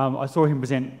 I saw him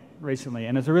present recently,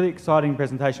 and it's a really exciting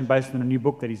presentation based on a new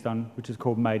book that he's done, which is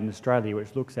called Made in Australia,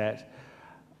 which looks at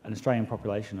an Australian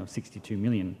population of 62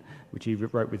 million, which he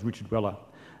wrote with Richard Weller.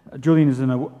 Julian is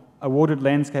an awarded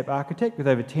landscape architect with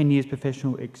over 10 years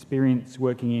professional experience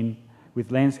working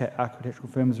with landscape architectural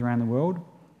firms around the world,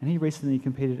 and he recently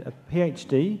completed a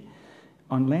PhD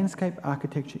on landscape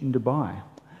architecture in Dubai.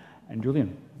 And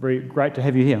Julian, very great to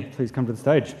have you here. Please come to the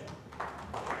stage.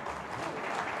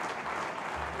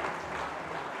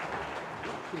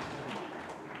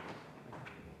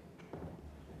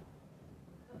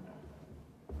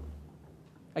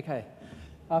 Okay.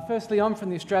 Firstly, I'm from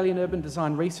the Australian Urban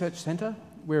Design Research Centre.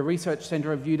 We're a research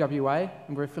centre of UWA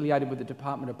and we're affiliated with the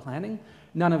Department of Planning,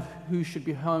 none of who should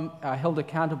be held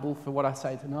accountable for what I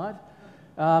say tonight.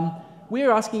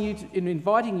 We're asking you and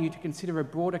inviting you to consider a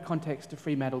broader context to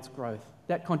Fremantle's growth.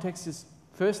 That context is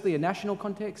firstly a national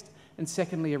context and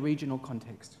secondly a regional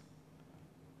context.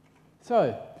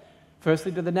 So,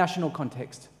 firstly to the national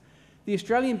context. The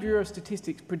Australian Bureau of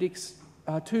Statistics predicts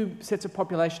two sets of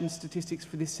population statistics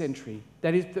for this century.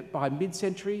 That is that by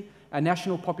mid-century, our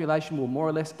national population will more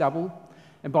or less double,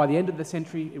 and by the end of the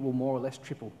century, it will more or less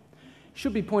triple. It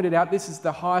should be pointed out this is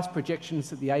the highest projections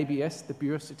that the ABS, the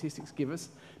Bureau of Statistics, give us,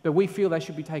 but we feel they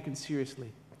should be taken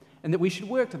seriously, and that we should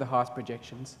work to the highest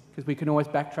projections, because we can always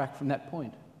backtrack from that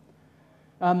point.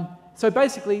 So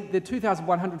basically, the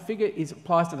 2,100 figure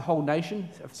applies to the whole nation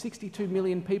of 62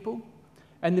 million people,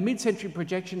 and the mid-century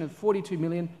projection of 42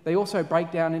 million, they also break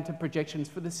down into projections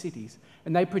for the cities.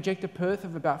 And they project a Perth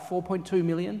of about 4.2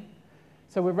 million.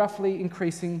 So we're roughly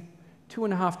increasing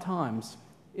 2.5 times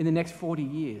in the next 40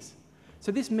 years.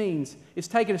 So this means it's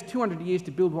taken us 200 years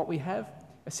to build what we have.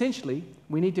 Essentially,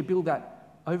 we need to build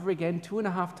that over again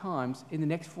 2.5 times in the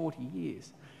next 40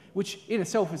 years, which in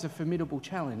itself is a formidable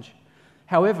challenge.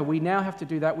 However, we now have to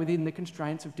do that within the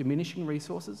constraints of diminishing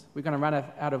resources. We're going to run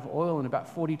out of oil in about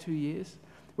 42 years.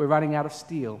 We're running out of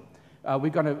steel.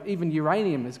 Even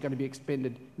uranium is going to be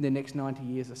expended in the next 90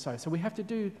 years or so. So we have to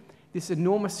do this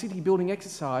enormous city building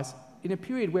exercise in a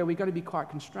period where we're going to be quite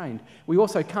constrained. We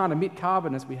also can't emit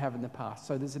carbon as we have in the past,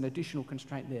 so there's an additional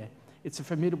constraint there. It's a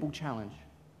formidable challenge.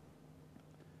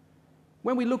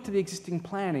 When we look to the existing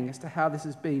planning as to how this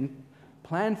has been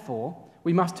planned for,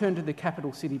 we must turn to the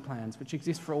capital city plans, which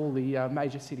exist for all the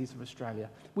major cities of Australia.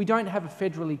 We don't have a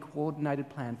federally coordinated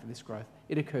plan for this growth.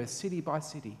 It occurs city by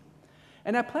city.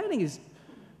 And our planning is,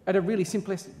 at a really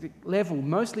simplistic level,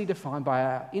 mostly defined by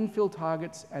our infill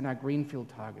targets and our greenfield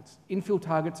targets. Infill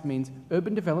targets means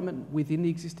urban development within the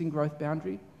existing growth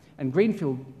boundary, and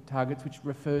greenfield targets, which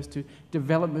refers to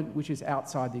development which is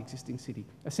outside the existing city,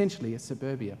 essentially a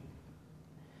suburbia.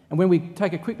 And when we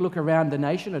take a quick look around the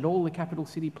nation at all the capital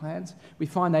city plans, we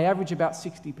find they average about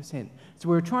 60%. So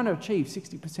we're trying to achieve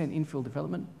 60% infill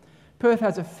development. Perth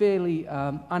has a fairly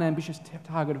unambitious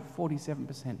target of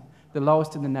 47%, the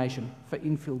lowest in the nation for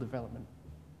infill development.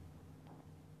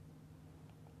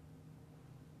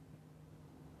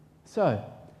 So,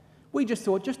 we just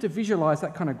thought, just to visualise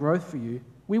that kind of growth for you,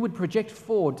 we would project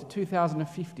forward to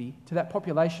 2050 to that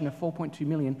population of 4.2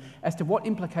 million as to what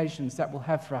implications that will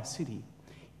have for our city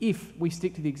if we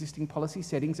stick to the existing policy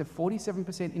settings of 47%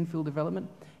 infill development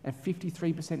and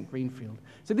 53% greenfield.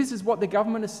 So this is what the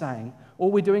government is saying. All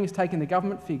we're doing is taking the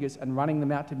government figures and running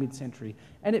them out to mid-century.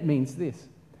 And it means this.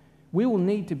 We will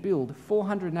need to build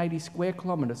 480 square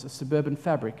kilometres of suburban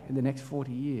fabric in the next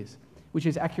 40 years, which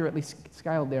is accurately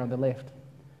scaled there on the left.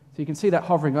 So you can see that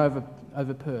hovering over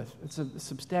Perth. It's a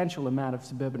substantial amount of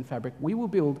suburban fabric we will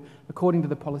build according to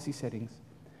the policy settings.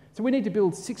 So we need to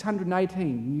build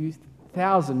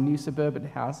 618,000 new suburban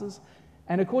houses,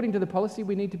 and according to the policy,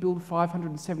 we need to build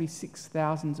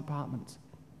 576,000 apartments,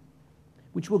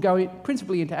 which will go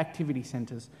principally into activity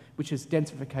centres, which is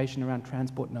densification around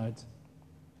transport nodes.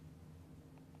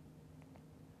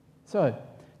 So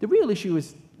the real issue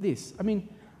is this. I mean,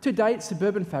 to date,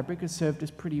 suburban fabric has served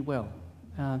us pretty well.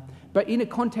 But in a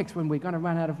context when we're going to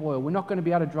run out of oil, we're not going to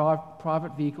be able to drive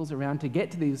private vehicles around to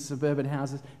get to these suburban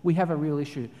houses. We have a real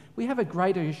issue. We have a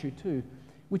greater issue too,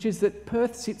 which is that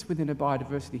Perth sits within a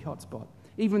biodiversity hotspot.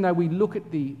 Even though we look at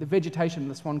the vegetation in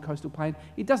the Swan Coastal Plain,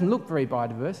 it doesn't look very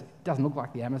biodiverse. It doesn't look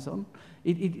like the Amazon.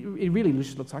 It really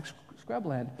just looks like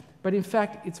scrubland. But in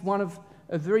fact, it's one of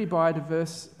a very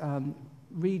biodiverse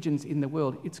regions in the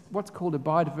world. It's what's called a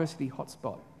biodiversity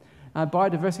hotspot.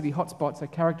 Biodiversity hotspots are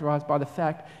characterised by the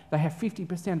fact they have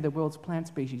 50% of the world's plant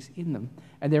species in them,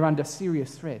 and they're under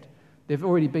serious threat. They've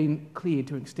already been cleared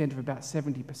to an extent of about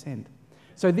 70%.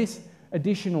 So this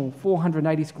additional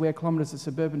 480 square kilometres of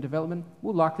suburban development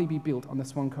will likely be built on the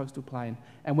Swan Coastal Plain,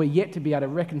 and we're yet to be able to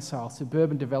reconcile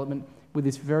suburban development with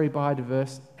this very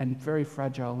biodiverse and very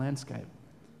fragile landscape.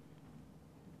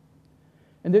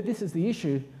 And this is the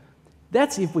issue.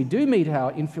 That's if we do meet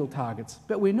our infill targets,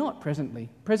 but we're not presently.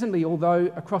 Presently, although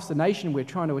across the nation we're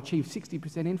trying to achieve 60%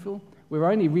 infill,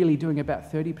 we're only really doing about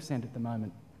 30% at the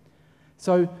moment.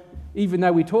 So even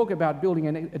though we talk about building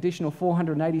an additional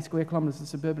 480 square kilometres of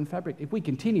suburban fabric, if we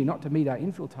continue not to meet our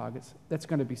infill targets, that's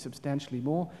going to be substantially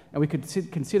more. And we could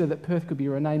consider that Perth could be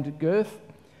renamed Girth,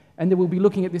 and then we'll be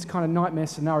looking at this kind of nightmare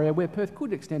scenario where Perth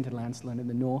could extend to Lancelin in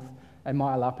the north and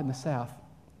Mile Up in the south.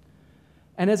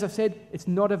 And as I've said, it's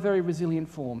not a very resilient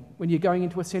form. When you're going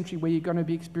into a century where you're going to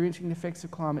be experiencing the effects of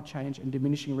climate change and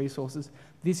diminishing resources,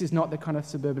 this is not the kind of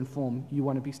suburban form you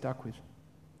want to be stuck with.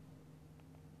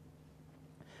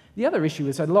 The other issue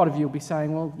is that a lot of you will be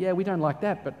saying, well, yeah, we don't like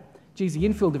that, but geez, the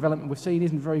infill development we've seen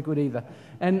isn't very good either.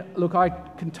 And look, I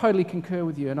can totally concur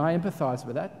with you, and I empathise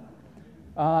with that.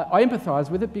 I empathise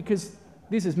with it because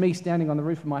this is me standing on the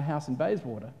roof of my house in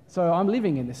Bayswater. So I'm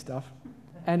living in this stuff,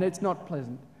 and it's not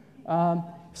pleasant.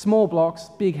 Small blocks,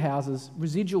 big houses,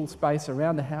 residual space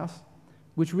around the house,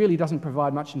 which really doesn't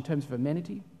provide much in terms of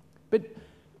amenity, but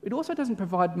it also doesn't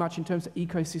provide much in terms of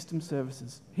ecosystem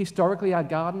services. Historically, our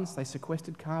gardens, they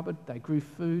sequestered carbon, they grew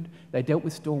food, they dealt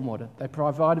with stormwater, they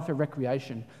provided for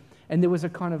recreation, and there was a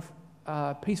kind of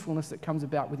peacefulness that comes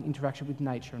about with interaction with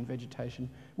nature and vegetation,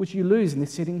 which you lose in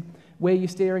this setting where you're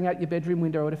staring out your bedroom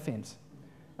window at a fence.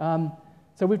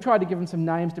 So we've tried to give them some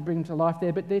names to bring them to life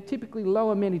there, but they're typically low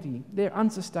amenity. They're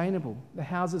unsustainable. The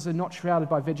houses are not shrouded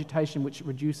by vegetation, which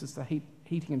reduces the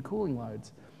heating and cooling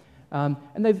loads.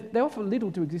 And they offer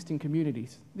little to existing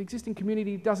communities. The existing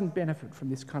community doesn't benefit from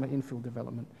this kind of infill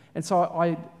development. And so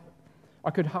I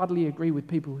could hardly agree with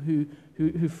people who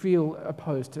feel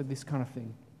opposed to this kind of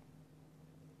thing.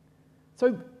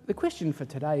 So the question for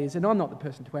today is, and I'm not the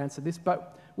person to answer this,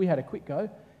 but we had a quick go,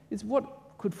 is what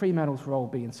could Fremantle's role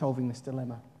be in solving this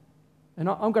dilemma? And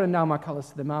I'm going to nail my colours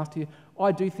to the mast here.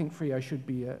 I do think Freo should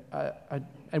be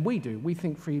and we do, we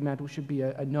think Fremantle should be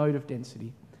a node of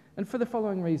density. And for the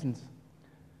following reasons.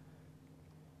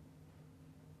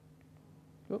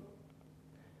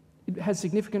 It has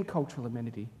significant cultural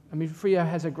amenity. I mean, Freo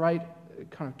has a great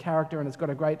kind of character and it's got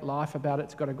a great life about it,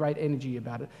 it's got a great energy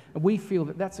about it. And we feel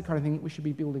that that's the kind of thing that we should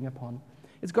be building upon.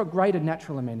 It's got greater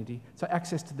natural amenity, so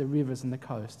access to the rivers and the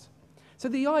coasts. So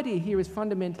the idea here is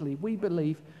fundamentally, we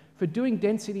believe, for doing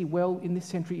density well in this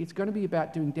century, it's going to be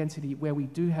about doing density where we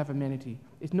do have amenity.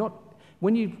 It's not,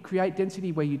 when you create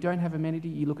density where you don't have amenity,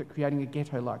 you look at creating a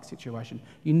ghetto-like situation.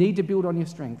 You need to build on your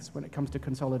strengths when it comes to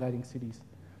consolidating cities.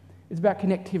 It's about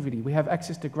connectivity. We have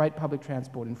access to great public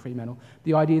transport in Fremantle.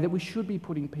 The idea that we should be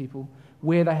putting people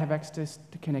where they have access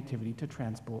to connectivity, to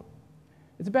transport.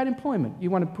 It's about employment.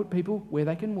 You want to put people where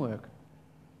they can work.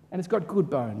 And it's got good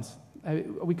bones.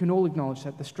 we can all acknowledge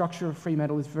that the structure of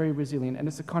Fremantle is very resilient, and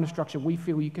it's the kind of structure we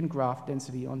feel you can graft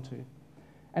density onto.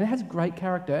 And it has great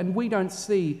character, and we don't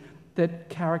see that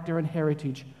character and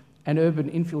heritage and urban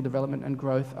infill development and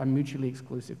growth are mutually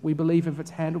exclusive. We believe if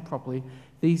it's handled properly,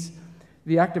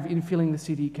 the act of infilling the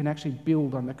city can actually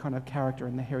build on the kind of character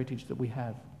and the heritage that we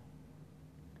have.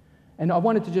 And I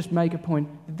wanted to just make a point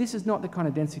that this is not the kind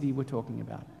of density we're talking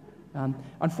about.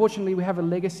 Unfortunately, we have a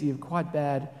legacy of quite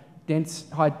bad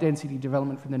high-density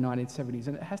development from the 1970s,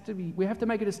 and we have to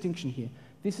make a distinction here.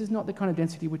 This is not the kind of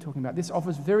density we're talking about. This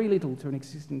offers very little to an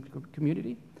existing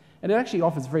community, and it actually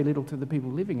offers very little to the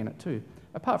people living in it too,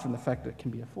 apart from the fact that it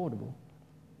can be affordable.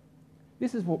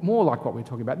 This is more like what we're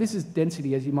talking about. This is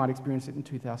density as you might experience it in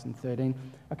 2013.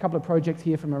 A couple of projects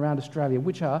here from around Australia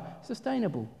which are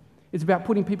sustainable. It's about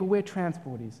putting people where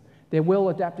transport is. They're well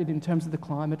adapted in terms of the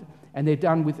climate, and they're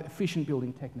done with efficient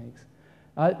building techniques.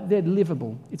 They're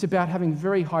livable. It's about having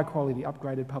very high quality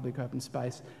upgraded public open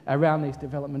space around these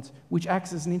developments, which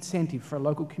acts as an incentive for a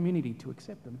local community to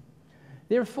accept them.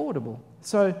 They're affordable.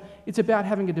 So it's about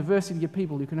having a diversity of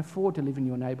people who can afford to live in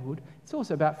your neighbourhood. It's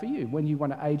also about for you, when you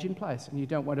want to age in place and you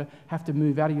don't want to have to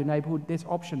move out of your neighbourhood, there's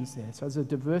options there. So there's a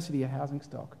diversity of housing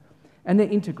stock. And they're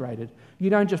integrated. You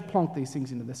don't just plonk these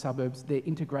things into the suburbs, they're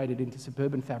integrated into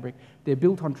suburban fabric. They're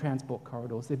built on transport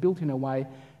corridors. They're built in a way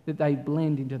that they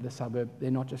blend into the suburb. They're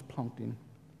not just plonked in.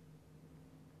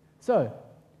 So,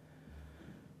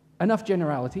 enough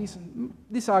generalities.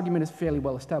 This argument is fairly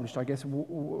well established, I guess,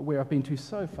 where I've been to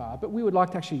so far, but we would like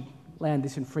to actually land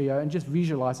this in Freo and just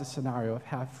visualise a scenario of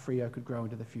how Freo could grow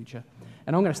into the future.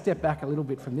 And I'm going to step back a little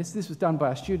bit from this. This was done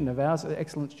by a student of ours, an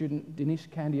excellent student,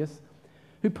 Dinesh Candias,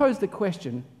 who posed the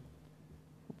question,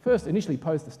 first initially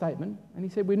posed the statement, and he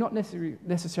said, we're not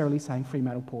necessarily saying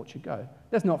Fremantle Port should go.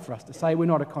 That's not for us to say. We're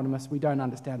not economists. We don't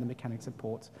understand the mechanics of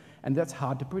ports, and that's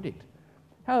hard to predict.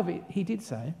 However, he did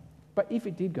say, but if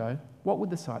it did go, what would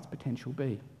the site's potential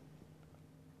be?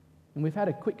 And we've had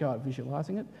a quick go at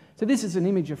visualising it. So this is an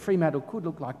image of Fremantle could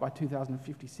look like by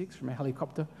 2056 from a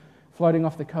helicopter floating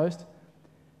off the coast.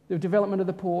 The development of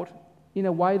the port in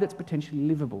a way that's potentially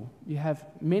livable. You have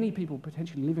many people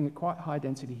potentially living at quite high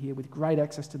density here with great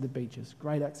access to the beaches,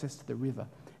 great access to the river,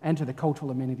 and to the cultural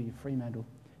amenity of Fremantle.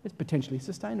 It's potentially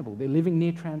sustainable. They're living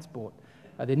near transport.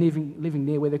 They're living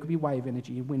near where there could be wave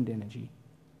energy and wind energy.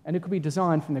 And it could be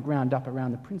designed from the ground up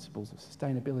around the principles of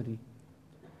sustainability.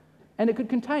 And it could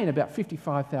contain about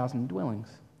 55,000 dwellings,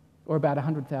 or about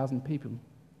 100,000 people,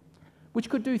 which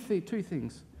could do two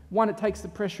things. One, it takes the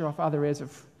pressure off other areas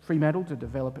of Fremantle to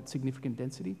develop at significant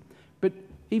density, but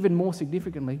even more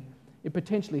significantly, it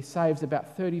potentially saves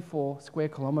about 34 square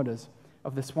kilometres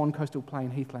of the Swan Coastal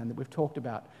Plain heathland that we've talked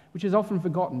about, which is often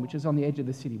forgotten, which is on the edge of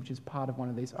the city, which is part of one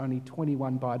of these only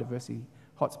 21 biodiversity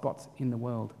hotspots in the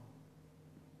world.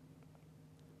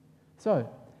 So,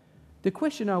 the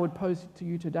question I would pose to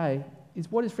you today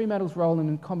is, what is Fremantle's role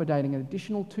in accommodating an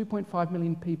additional 2.5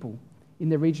 million people in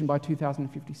the region by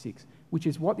 2056, which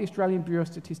is what the Australian Bureau of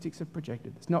Statistics have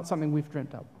projected. It's not something we've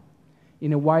dreamt up,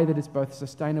 in a way that is both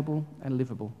sustainable and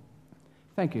livable.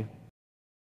 Thank you.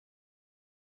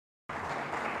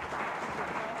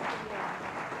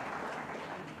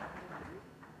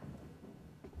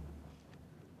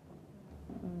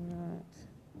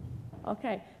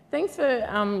 Okay, thanks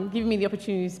for giving me the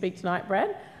opportunity to speak tonight,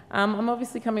 Brad. I'm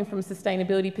obviously coming from a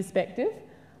sustainability perspective.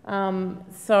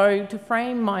 So to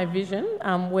frame my vision,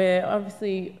 we're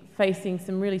obviously facing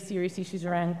some really serious issues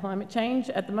around climate change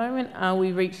at the moment.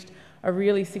 We reached a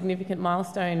really significant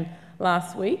milestone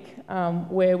last week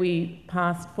where we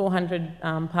passed 400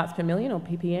 parts per million, or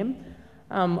ppm,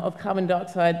 of carbon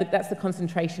dioxide. That's the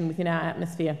concentration within our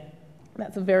atmosphere.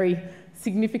 That's a very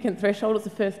significant threshold. It's the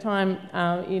first time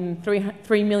in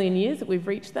 3 million years that we've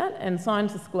reached that, and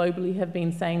scientists globally have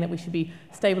been saying that we should be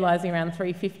stabilising around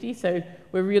 350, so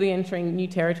we're really entering new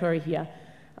territory here.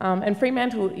 And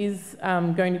Fremantle is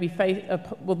going to be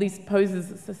well, this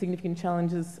poses significant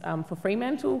challenges for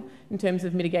Fremantle in terms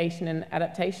of mitigation and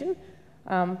adaptation.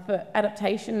 For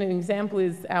adaptation, an example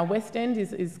is our West End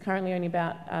is currently only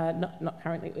about, not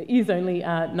currently, it is only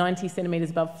 90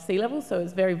 centimetres above sea level, so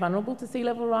it's very vulnerable to sea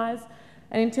level rise.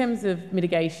 And in terms of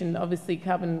mitigation, obviously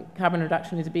carbon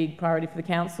reduction is a big priority for the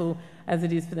council, as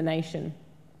it is for the nation.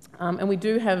 And we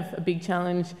do have a big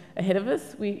challenge ahead of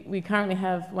us. We currently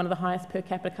have one of the highest per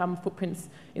capita carbon footprints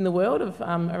in the world of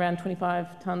around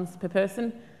 25 tonnes per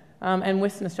person, and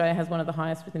Western Australia has one of the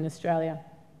highest within Australia.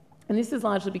 And this is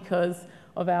largely because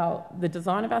of the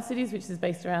design of our cities, which is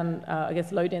based around, I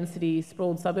guess, low-density,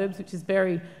 sprawled suburbs, which is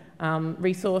very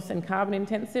resource and carbon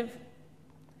intensive,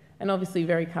 and obviously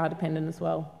very car-dependent as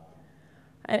well.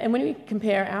 And when we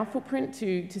compare our footprint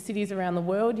to cities around the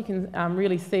world, you can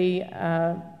really see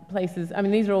places, I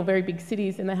mean, these are all very big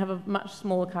cities and they have a much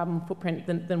smaller carbon footprint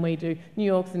than we do. New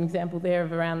York's an example there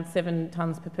of around 7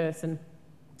 tonnes per person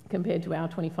compared to our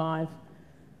 25.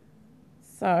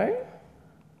 So,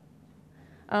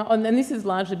 and this is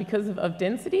largely because of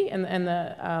density and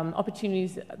the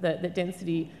opportunities that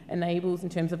density enables in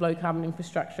terms of low carbon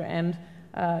infrastructure, and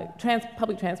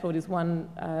public transport is one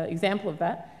example of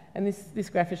that. And this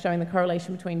graph is showing the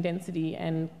correlation between density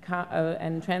and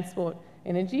transport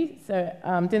energy. So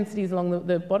density is along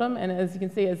the bottom, and as you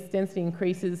can see, as density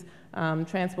increases,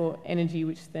 transport energy,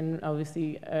 which then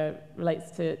obviously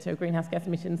relates to greenhouse gas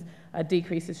emissions,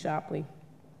 decreases sharply.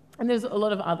 And there's a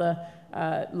lot of other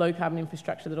low carbon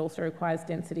infrastructure that also requires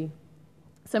density.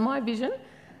 So my vision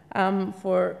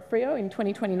for Freo in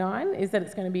 2029 is that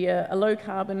it's going to be a low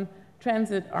carbon,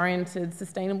 transit-oriented,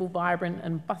 sustainable, vibrant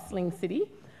and bustling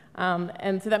city.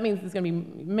 And so that means there's going to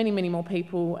be many, many more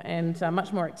people and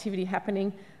much more activity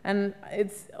happening. And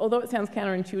although it sounds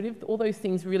counterintuitive, all those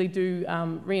things really do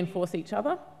reinforce each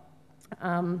other,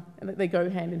 and they go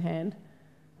hand in hand.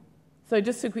 So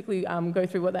just to quickly go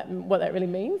through what that really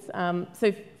means.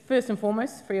 So first and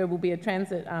foremost, Freo will be a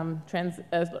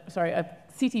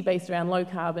city based around low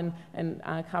carbon and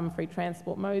carbon-free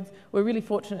transport modes. We're really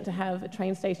fortunate to have a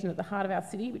train station at the heart of our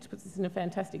city, which puts us in a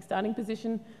fantastic starting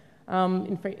position.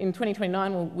 In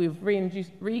 2029, we've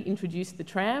reintroduced the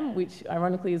tram, which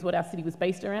ironically is what our city was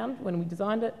based around when we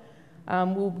designed it.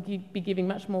 We'll be giving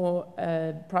much more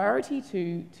priority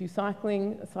to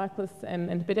cycling, cyclists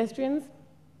and pedestrians.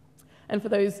 And for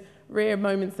those rare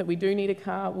moments that we do need a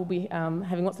car, we'll be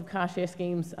having lots of car share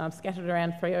schemes scattered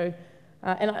around Freo.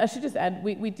 And I should just add,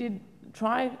 we did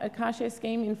try a car share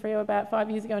scheme in Freo about 5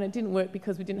 years ago, and it didn't work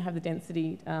because we didn't have the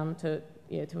density to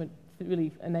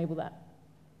really enable that.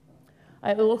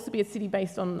 It will also be a city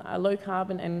based on low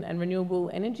carbon and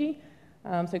renewable energy,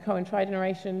 so co and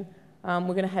tri-generation. We're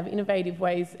going to have innovative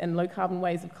ways and low carbon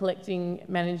ways of collecting,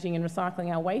 managing and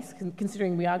recycling our waste,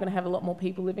 considering we are going to have a lot more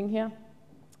people living here.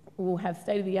 We'll have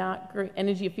state-of-the-art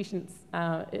energy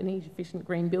efficient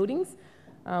green buildings,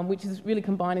 which is really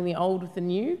combining the old with the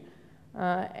new.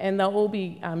 And they'll all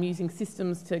be using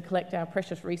systems to collect our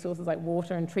precious resources like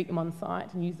water and treat them on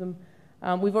site and use them.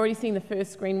 We've already seen the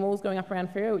first screen walls going up around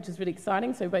Freo, which is really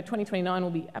exciting. So by 2029,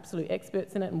 we'll be absolute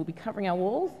experts in it and we'll be covering our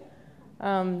walls.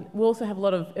 We'll also have a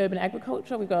lot of urban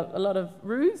agriculture. We've got a lot of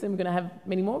roofs and we're going to have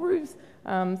many more roofs.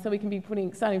 So we can be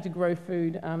starting to grow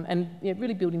food and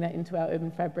really building that into our urban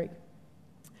fabric.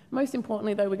 Most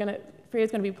importantly though, Freo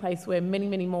is going to be a place where many,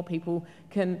 many more people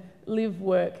can live,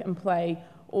 work and play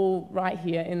all right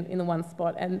here in the one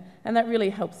spot. And that really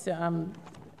helps to,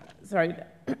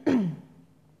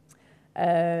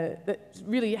 that's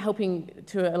really helping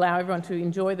to allow everyone to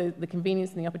enjoy the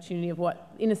convenience and the opportunity of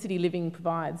what inner city living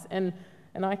provides. And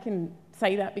I can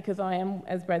say that because I am,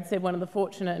 as Brad said, one of the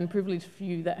fortunate and privileged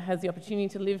few that has the opportunity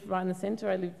to live right in the centre.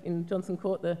 I live in Johnson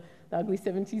Court, the ugly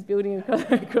 70s building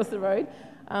across the road.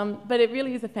 But it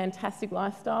really is a fantastic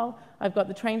lifestyle. I've got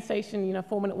the train station, a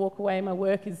 4-minute walk away. My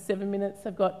work is 7 minutes.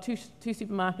 I've got two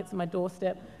supermarkets on my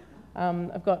doorstep.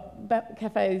 I've got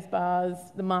cafes, bars,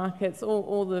 the markets,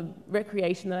 all the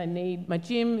recreation that I need. My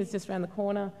gym is just around the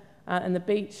corner, and the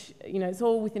beach, it's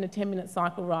all within a 10-minute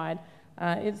cycle ride.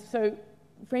 So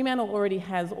Fremantle already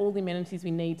has all the amenities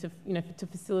we need to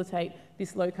facilitate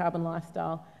this low-carbon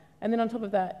lifestyle. And then on top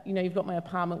of that, you've got my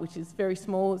apartment, which is very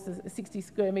small. It's a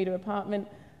 60-square-metre apartment.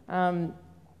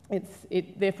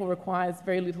 It therefore requires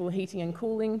very little heating and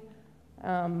cooling.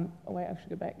 I should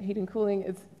go back. Heat and cooling.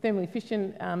 It's thermally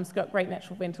efficient. It's got great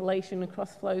natural ventilation and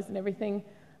cross flows and everything.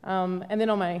 And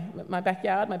then on my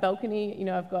backyard, my balcony,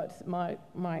 I've got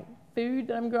my food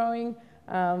that I'm growing.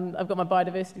 I've got my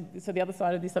biodiversity. So the other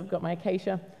side of this, I've got my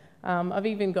acacia. I've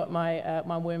even got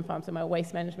my worm farm, so my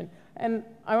waste management. And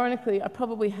ironically, I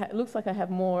probably it looks like I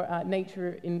have more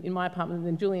nature in my apartment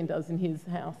than Julian does in his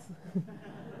house.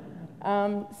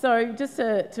 So just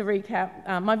to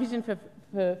recap, my vision for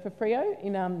Freo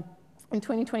in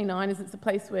 2029 is it's a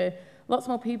place where lots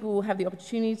more people will have the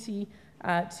opportunity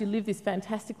to live this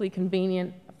fantastically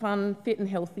convenient, fun, fit and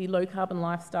healthy, low-carbon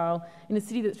lifestyle in a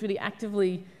city that's really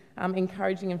actively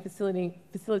encouraging and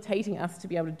facilitating us to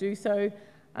be able to do so.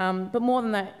 But more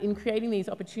than that, in creating these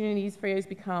opportunities, Freo's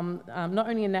become not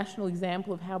only a national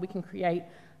example of how we can create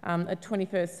a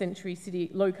 21st century city,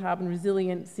 low-carbon,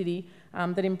 resilient city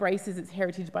that embraces its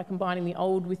heritage by combining the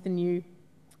old with the new,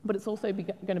 but it's also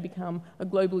going to become a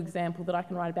global example that I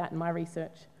can write about in my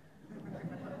research.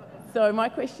 So my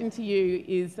question to you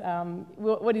is,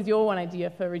 what is your one idea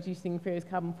for reducing Freo's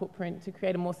carbon footprint to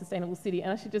create a more sustainable city?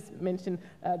 And I should just mention,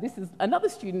 this is another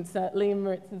student's, Liam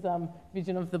Moritz's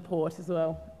vision of the port as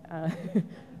well.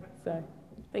 So,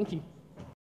 thank you.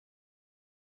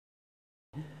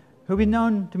 Who'll be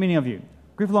known to many of you.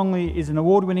 Griff Longley is an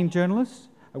award-winning journalist,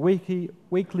 a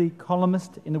weekly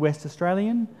columnist in the West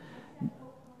Australian,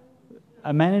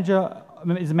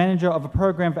 is a manager of a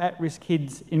program for at-risk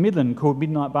kids in Midland called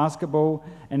Midnight Basketball,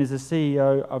 and is the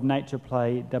CEO of Nature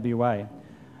Play WA.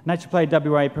 Nature Play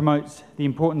WA promotes the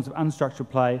importance of unstructured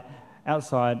play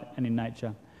outside and in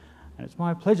nature. And it's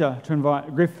my pleasure to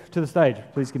invite Griff to the stage.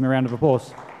 Please give me a round of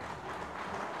applause.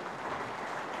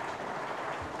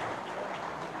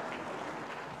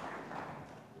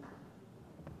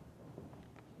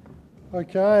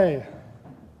 Okay.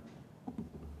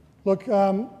 Look,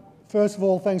 first of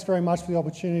all, thanks very much for the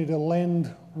opportunity to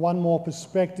lend one more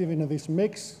perspective into this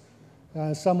mix.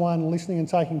 Someone listening and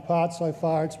taking part so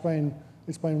far, it's been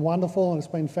wonderful, and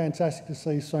it's been fantastic to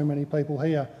see so many people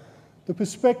here. The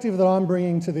perspective that I'm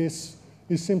bringing to this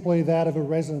is simply that of a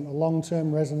resident, a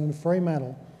long-term resident of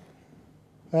Fremantle.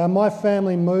 My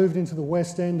family moved into the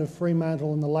west end of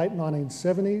Fremantle in the late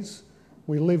 1970s.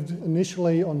 We lived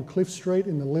initially on Cliff Street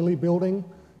in the Lily building,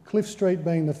 Cliff Street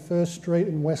being the first street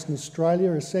in Western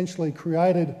Australia, essentially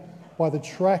created by the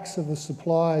tracks of the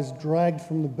supplies dragged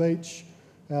from the beach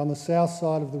on the south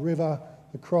side of the river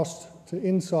across to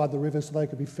inside the river so they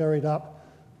could be ferried up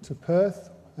to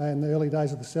Perth in the early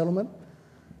days of the settlement.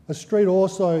 A street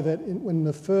also that when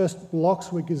the first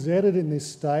blocks were gazetted in this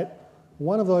state,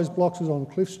 one of those blocks was on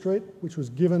Cliff Street, which was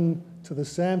given to the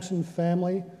Sampson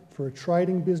family for a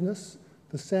trading business.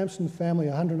 The Sampson family,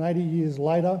 180 years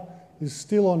later, is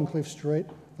still on Cliff Street.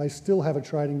 They still have a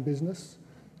trading business.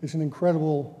 It's an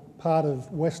incredible part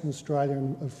of Western Australia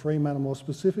and of Fremantle more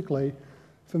specifically.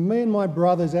 For me and my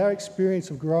brothers, our experience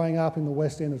of growing up in the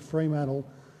west end of Fremantle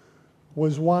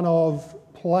was one of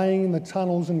playing in the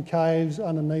tunnels and caves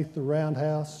underneath the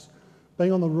roundhouse,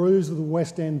 being on the roofs of the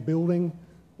west end building,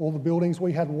 all the buildings.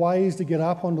 We had ways to get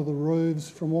up onto the roofs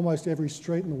from almost every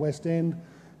street in the west end,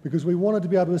 because we wanted to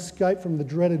be able to escape from the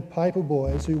dreaded paper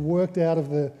boys who worked out of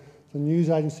the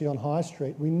news agency on High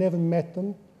Street. We never met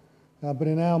them, but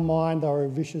in our mind they were a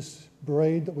vicious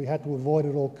breed that we had to avoid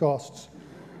at all costs.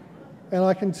 And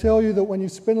I can tell you that when you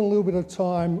spend a little bit of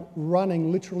time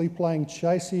running, literally playing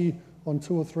chasey on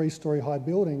 2 or 3 story high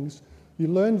buildings, you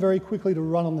learn very quickly to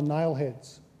run on the nail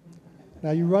heads.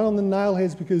 Now you run on the nail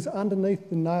heads because underneath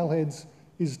the nail heads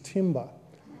is timber.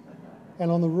 And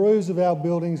on the roofs of our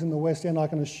buildings in the West End, I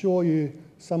can assure you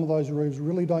some of those roofs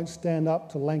really don't stand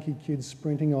up to lanky kids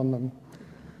sprinting on them.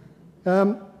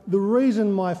 The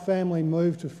reason my family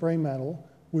moved to Fremantle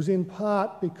was in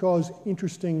part because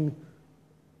interesting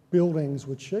buildings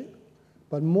were cheap,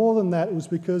 but more than that, it was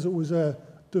because it was a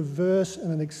diverse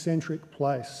and an eccentric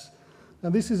place.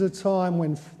 Now this is a time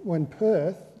when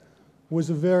Perth was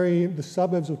the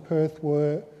suburbs of Perth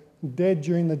were dead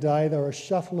during the day. There were a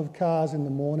shuffle of cars in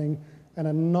the morning, and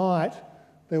at night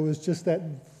there was just that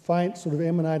faint sort of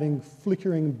emanating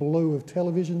flickering blue of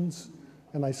televisions,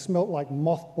 and they smelt like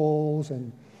mothballs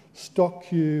and stock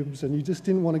cubes, and you just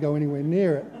didn't want to go anywhere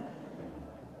near it.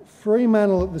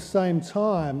 Fremantle at the same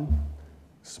time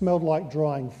smelled like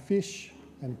drying fish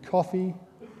and coffee.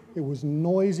 It was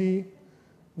noisy.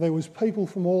 There was people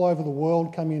from all over the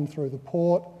world coming in through the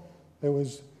port. There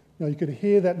was, you could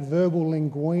hear that verbal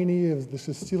linguini of the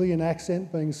Sicilian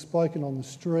accent being spoken on the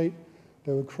street.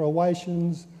 There were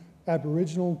Croatians,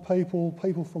 Aboriginal people,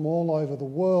 people from all over the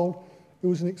world. It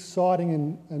was an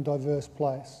exciting and diverse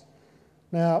place.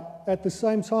 Now, at the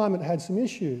same time, it had some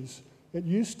issues. It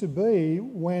used to be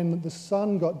when the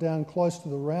sun got down close to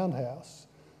the roundhouse,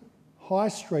 High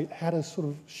Street had a sort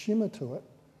of shimmer to it,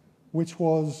 which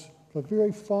was the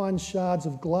very fine shards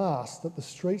of glass that the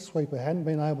street sweeper hadn't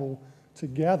been able to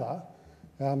gather,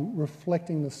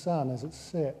 reflecting the sun as it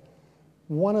set.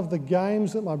 One of the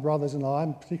games that my brothers and I,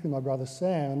 and particularly my brother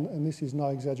Sam, and this is no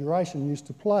exaggeration, used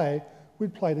to play,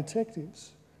 we'd play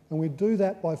detectives. And we'd do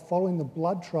that by following the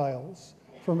blood trails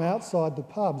from outside the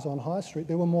pubs on High Street.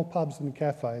 There were more pubs than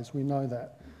cafes, we know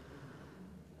that.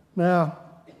 Now,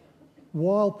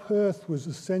 while Perth was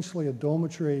essentially a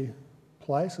dormitory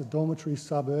place, a dormitory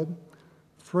suburb,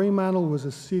 Fremantle was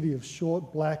a city of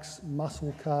short blacks,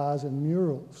 muscle cars and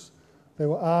murals. There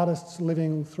were artists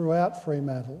living throughout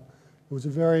Fremantle. It was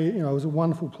it was a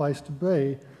wonderful place to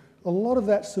be. A lot of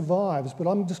that survives, but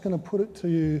I'm just going to put it to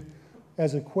you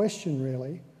as a question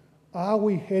really. Are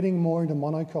we heading more into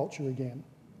monoculture again?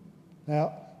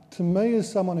 Now, to me as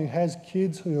someone who has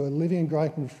kids who are living and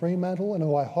growing up in Fremantle and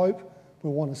who I hope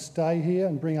will want to stay here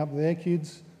and bring up their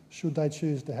kids, should they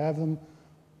choose to have them.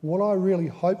 What I really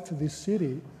hope for this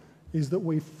city is that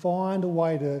we find a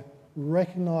way to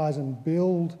recognise and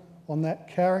build on that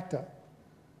character,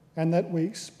 and that we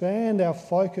expand our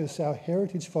focus, our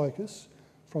heritage focus,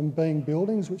 from being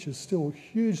buildings, which is still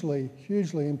hugely,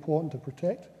 hugely important to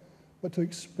protect, but to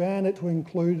expand it to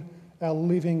include our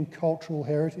living cultural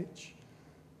heritage.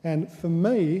 And for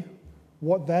me,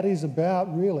 what that is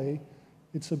about really,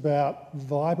 it's about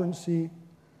vibrancy,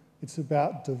 it's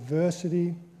about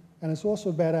diversity, and it's also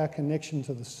about our connection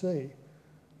to the sea.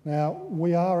 Now,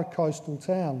 we are a coastal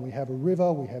town. We have a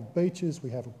river, we have beaches, we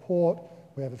have a port,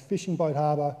 we have a fishing boat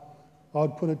harbour. I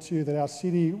would put it to you that our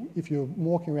city, if you're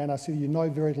walking around our city, you know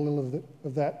very little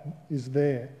of that is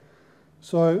there.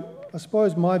 So I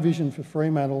suppose my vision for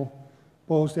Fremantle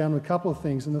boils down to a couple of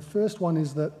things. And the first one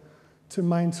is that to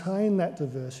maintain that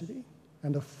diversity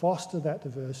and to foster that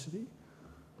diversity,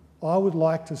 I would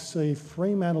like to see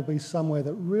Fremantle be somewhere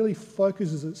that really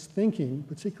focuses its thinking,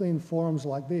 particularly in forums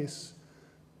like this,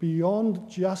 beyond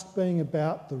just being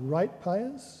about the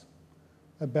ratepayers,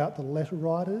 about the letter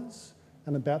writers,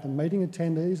 and about the meeting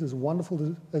attendees, as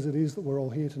wonderful as it is that we're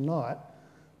all here tonight,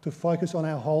 to focus on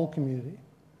our whole community.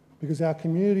 Because our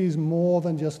community is more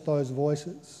than just those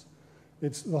voices.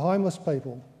 It's the homeless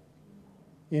people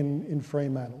in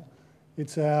Fremantle.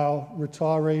 It's our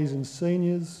retirees and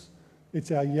seniors.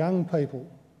 It's our young people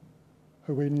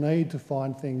who we need to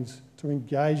find things to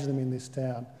engage them in this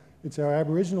town. It's our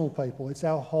Aboriginal people. It's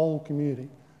our whole community.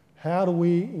 How do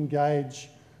we engage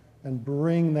and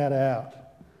bring that out?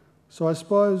 So I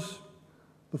suppose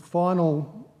the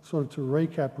final, sort of to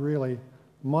recap really,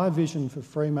 my vision for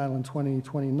Fremantle in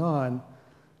 2029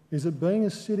 is it being a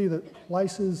city that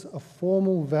places a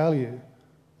formal value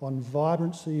on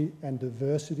vibrancy and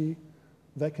diversity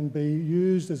that can be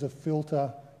used as a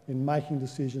filter in making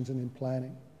decisions and in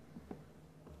planning.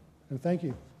 And thank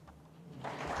you.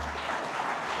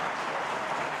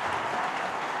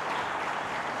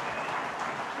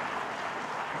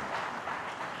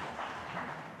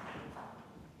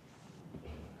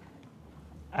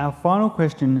 Our final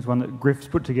question is one that Griff's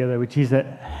put together, which is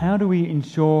that how do we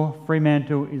ensure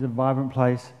Fremantle is a vibrant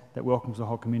place that welcomes the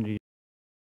whole community?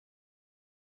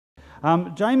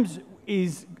 James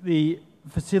is the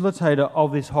facilitator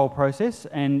of this whole process,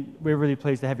 and we're really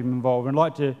pleased to have him involved. I'd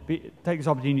like to take this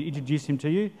opportunity to introduce him to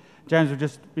you. James will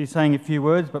just be saying a few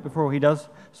words, but before he does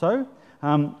so,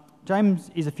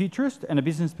 James is a futurist and a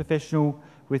business professional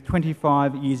with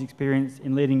 25 years' experience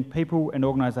in leading people and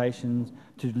organisations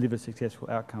to deliver successful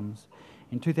outcomes.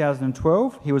 In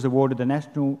 2012, he was awarded the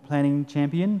National Planning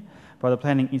Champion by the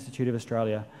Planning Institute of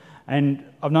Australia. And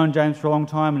I've known James for a long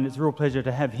time, and it's a real pleasure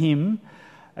to have him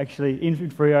actually in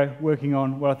Freo working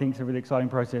on what I think is a really exciting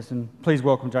process. And please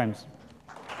welcome James.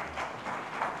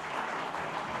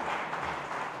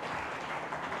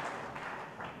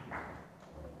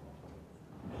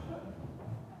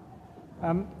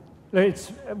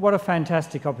 What a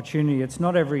fantastic opportunity. It's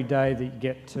not every day that you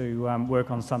get to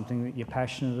work on something that you're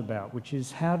passionate about, which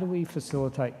is how do we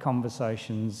facilitate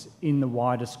conversations in the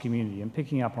widest community? And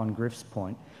picking up on Griff's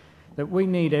point, that we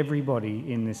need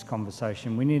everybody in this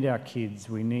conversation. We need our kids.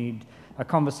 We need a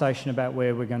conversation about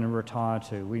where we're going to retire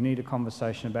to. We need a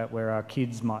conversation about where our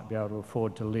kids might be able to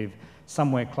afford to live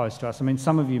somewhere close to us. I mean,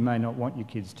 some of you may not want your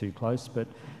kids too close, but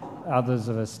others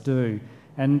of us do.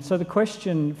 And so the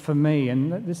question for me,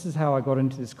 and this is how I got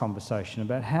into this conversation,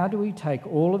 about how do we take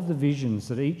all of the visions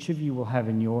that each of you will have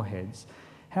in your heads,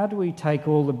 how do we take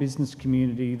all the business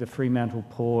community, the Fremantle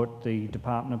Port, the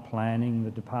Department of Planning,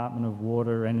 the Department of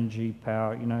Water, Energy,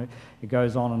 Power, you know, it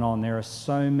goes on and on. There are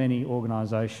so many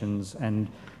organisations and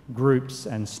groups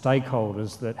and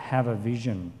stakeholders that have a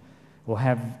vision or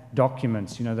have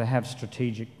documents, you know, they have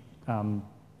strategic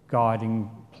guiding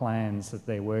plans that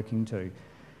they're working to.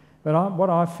 But what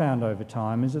I've found over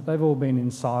time is that they've all been in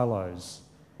silos.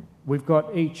 We've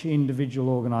got each individual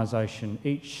organisation,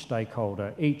 each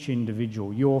stakeholder, each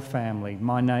individual, your family,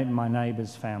 my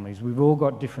neighbours' families. We've all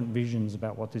got different visions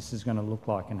about what this is going to look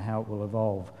like and how it will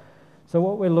evolve. So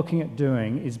what we're looking at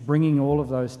doing is bringing all of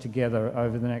those together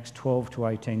over the next 12 to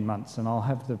 18 months, and I'll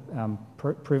have the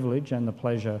privilege and the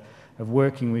pleasure of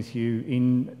working with you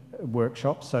in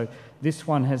workshops. So this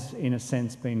one has, in a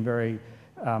sense, been very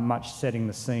much setting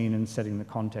the scene and setting the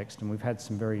context, and we've had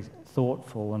some very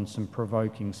thoughtful and some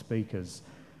provoking speakers.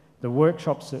 The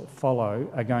workshops that follow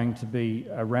are going to be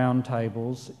round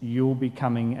tables. You'll be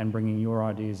coming and bringing your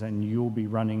ideas, and you'll be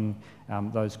running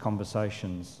those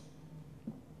conversations.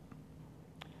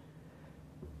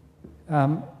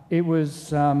 It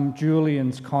was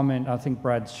Julian's comment, I think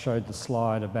Brad showed the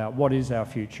slide about what is our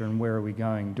future and where are we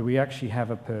going? Do we actually have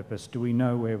a purpose? Do we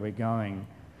know where we're going?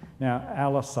 Now,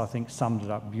 Alice, I think, summed it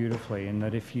up beautifully in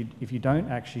that if you don't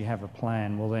actually have a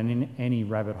plan, well, then any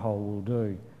rabbit hole will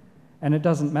do. And it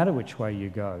doesn't matter which way you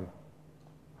go.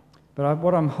 But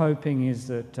what I'm hoping is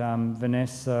that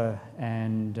Vanessa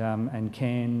and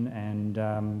Ken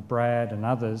and Brad and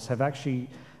others have actually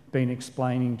been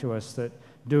explaining to us that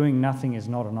doing nothing is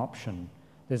not an option.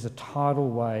 There's a tidal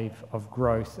wave of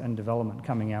growth and development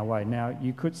coming our way. Now,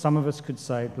 some of us could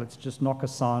say, let's just knock a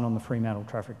sign on the Fremantle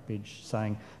traffic bridge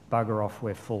saying, bugger off,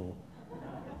 we're full.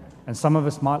 And some of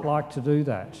us might like to do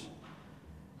that.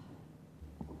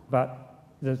 But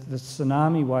the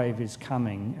tsunami wave is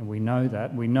coming, and we know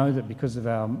that. We know that because of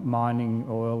our mining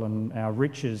oil and our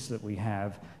riches that we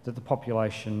have, that the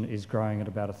population is growing at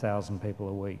about 1,000 people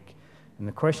a week. And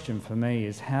the question for me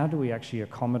is, how do we actually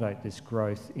accommodate this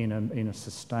growth in a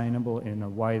sustainable, in a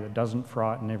way that doesn't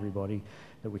frighten everybody,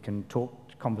 that we can talk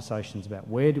conversations about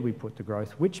where do we put the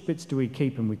growth, which bits do we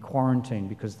keep and we quarantine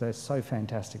because they're so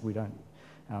fantastic we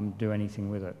don't do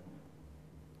anything with it.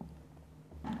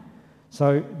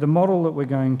 So the model that we're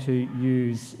going to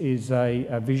use is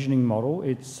a visioning model.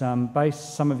 It's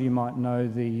based, some of you might know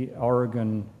the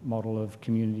Oregon model of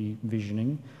community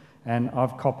visioning, and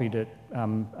I've copied it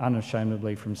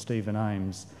unashamedly from Stephen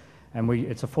Ames. And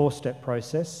it's a 4-step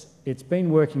process. It's been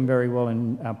working very well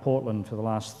in Portland for the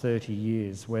last 30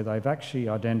 years, where they've actually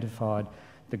identified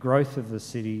the growth of the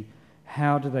city.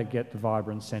 How do they get the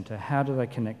vibrant centre? How do they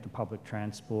connect the public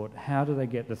transport? How do they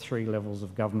get the 3 levels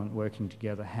of government working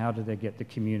together? How do they get the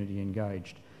community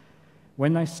engaged?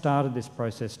 When they started this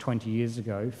process 20 years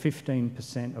ago,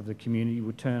 15% of the community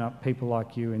would turn up, people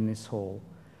like you in this hall.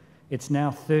 It's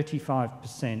now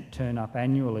 35% turn up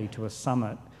annually to a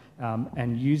summit,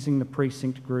 and using the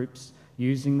precinct groups,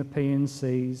 using the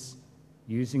PNCs,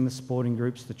 using the sporting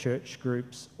groups, the church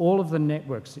groups, all of the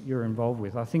networks that you're involved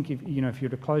with. I think if you were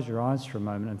to close your eyes for a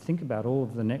moment and think about all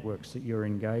of the networks that you're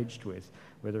engaged with,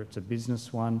 whether it's a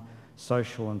business one,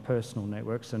 social and personal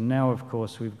networks, and now of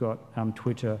course we've got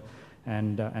Twitter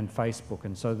and Facebook,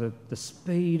 and so the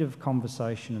speed of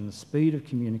conversation and the speed of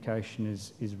communication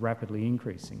is rapidly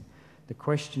increasing. The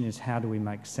question is, how do we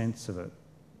make sense of it?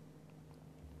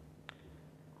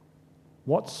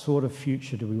 What sort of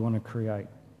future do we want to create?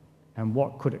 And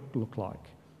what could it look like?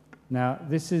 Now,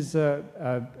 this is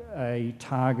a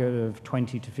target of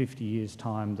 20 to 50 years'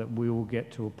 time that we will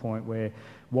get to a point where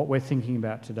what we're thinking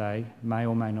about today may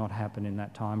or may not happen in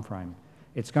that time frame.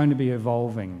 It's going to be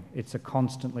evolving. It's a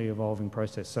constantly evolving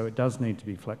process, so it does need to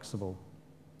be flexible.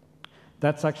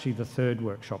 That's actually the 3rd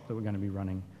workshop that we're going to be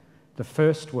running. The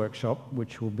first workshop,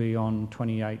 which will be on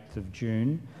 28th of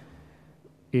June,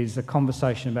 is a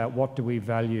conversation about what do we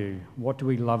value, what do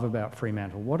we love about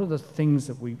Fremantle, what are the things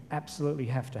that we absolutely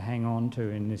have to hang on to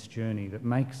in this journey that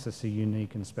makes us a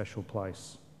unique and special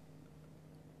place.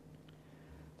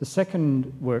 The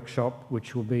second workshop,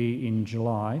 which will be in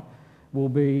July, will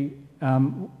be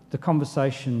the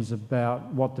conversations about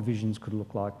what the visions could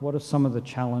look like, what are some of the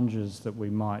challenges that we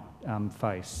might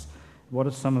face, what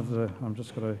are some of the, I'm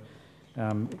just going to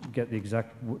get the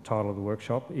exact title of the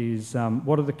workshop, is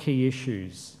what are the key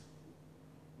issues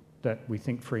that we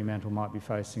think Fremantle might be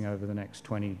facing over the next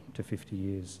 20 to 50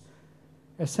 years.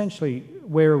 Essentially,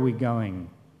 where are we going?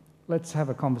 Let's have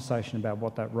a conversation about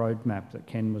what that roadmap that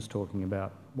Ken was talking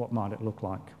about, what might it look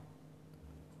like?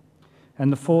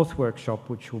 And the 4th workshop,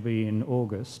 which will be in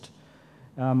August,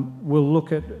 we'll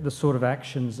look at the sort of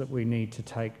actions that we need to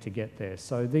take to get there.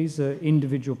 So these are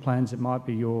individual plans. It might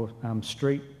be your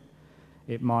street,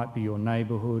 it might be your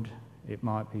neighbourhood, it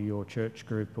might be your church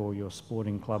group or your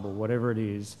sporting club or whatever it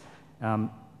is,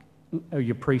 or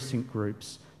your precinct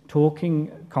groups, talking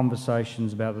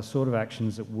conversations about the sort of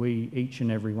actions that we, each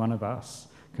and every one of us,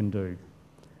 can do.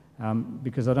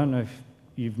 Because I don't know if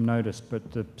you've noticed, but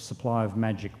the supply of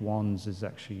magic wands is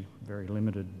actually very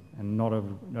limited, and not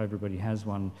everybody has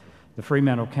one. The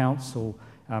Fremantle Council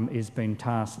is being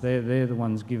tasked. They're the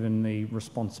ones given the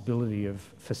responsibility of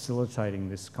facilitating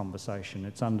this conversation.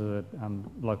 It's under the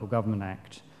Local Government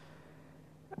Act.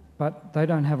 But they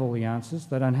don't have all the answers.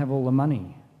 They don't have all the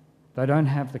money. They don't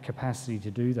have the capacity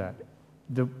to do that.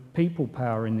 The people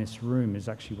power in this room is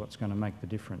actually what's going to make the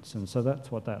difference. And so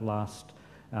that's what that last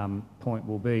point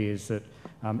will be, is that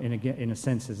in a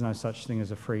sense there's no such thing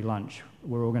as a free lunch.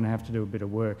 We're all going to have to do a bit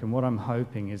of work, and what I'm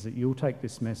hoping is that you'll take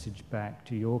this message back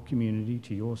to your community,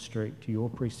 to your street, to your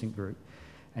precinct group,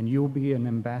 and you'll be an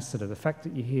ambassador. The fact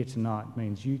that you're here tonight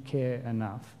means you care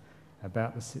enough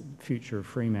about the future of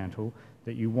Fremantle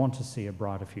that you want to see a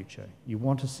brighter future. You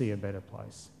want to see a better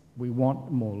place. We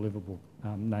want more livable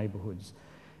neighbourhoods.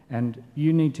 And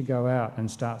you need to go out and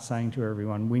start saying to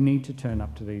everyone, we need to turn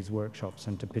up to these workshops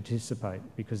and to participate,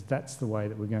 because that's the way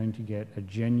that we're going to get a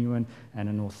genuine and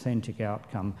an authentic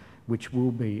outcome, which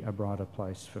will be a brighter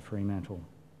place for Fremantle.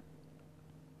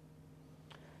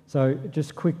 So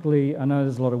just quickly, I know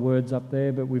there's a lot of words up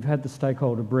there, but we've had the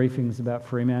stakeholder briefings about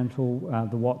Fremantle,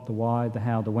 the what, the why, the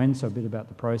how, the when, so a bit about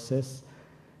the process.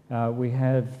 We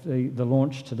have the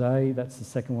launch today, that's the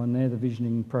second one there, the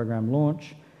visioning program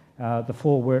launch. The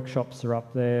 4 workshops are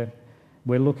up there.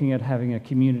 We're looking at having a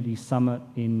community summit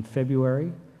in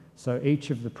February. So each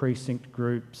of the precinct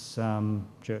groups,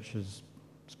 churches,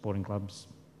 sporting clubs,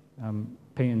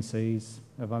 PNCs,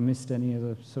 have I missed any of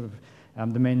the sort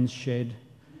of, the men's shed,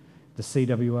 the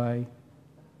CWA,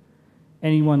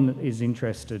 anyone that is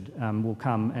interested will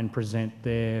come and present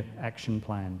their action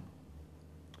plan.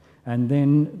 And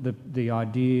then the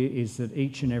idea is that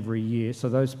each and every year, so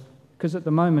those, because at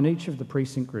the moment each of the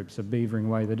precinct groups are beavering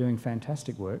away, they're doing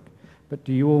fantastic work, but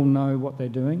do you all know what they're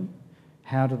doing?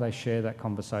 How do they share that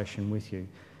conversation with you?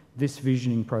 This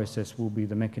visioning process will be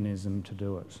the mechanism to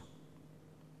do it.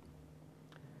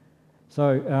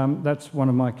 So that's one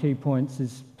of my key points,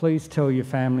 is please tell your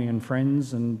family and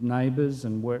friends and neighbours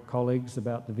and work colleagues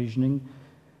about the visioning.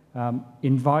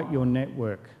 Invite your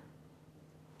network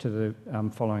to the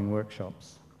following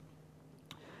workshops.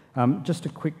 Just a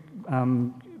quick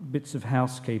bits of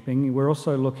housekeeping. We're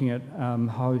also looking at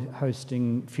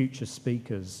hosting future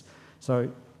speakers.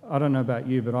 So I don't know about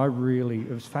you, but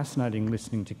it was fascinating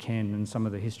listening to Ken and some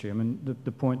of the history. I mean,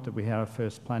 the point that we had our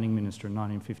first planning minister in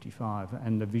 1955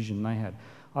 and the vision they had.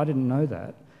 I didn't know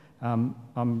that.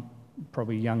 I'm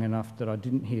probably young enough that I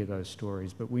didn't hear those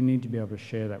stories, but we need to be able to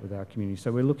share that with our community.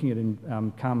 So we're looking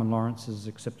at Carmen Lawrence has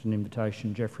accepted an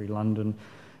invitation, Jeffrey London,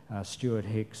 Stuart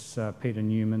Hicks, Peter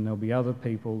Newman. There'll be other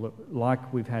people that,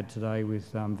 like we've had today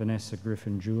with Vanessa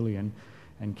Griffin, Julian,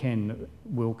 and Ken,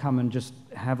 will come and just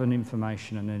have an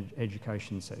information and an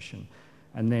education session.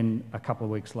 And then a couple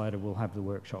of weeks later, we'll have the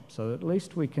workshop. So at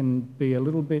least we can be a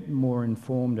little bit more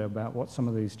informed about what some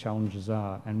of these challenges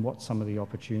are and what some of the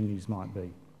opportunities might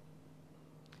be.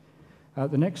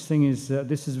 The next thing is,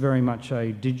 this is very much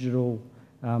a digital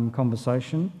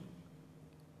conversation.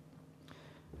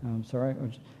 Sorry.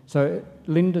 So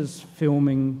Linda's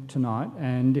filming tonight,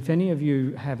 and if any of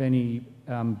you have any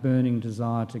burning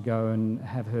desire to go and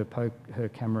have her poke her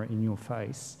camera in your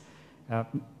face,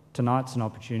 tonight's an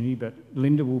opportunity, but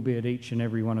Linda will be at each and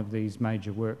every one of these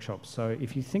major workshops. So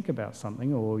if you think about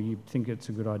something or you think it's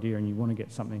a good idea and you want to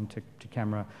get something to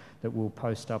camera that we'll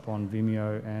post up on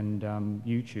Vimeo and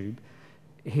YouTube,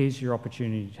 here's your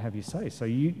opportunity to have your say. So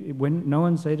when no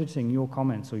one's editing your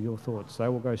comments or your thoughts, they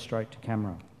will go straight to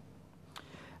camera.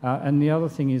 And the other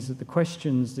thing is that the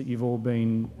questions that you've all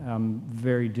been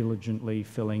very diligently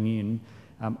filling in,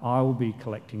 I will be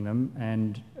collecting them,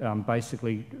 and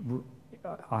basically,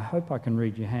 I hope I can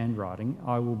read your handwriting.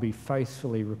 I will be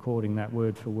faithfully recording that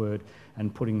word for word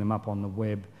and putting them up on the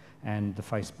web and the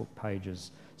Facebook pages.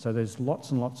 So there's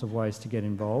lots and lots of ways to get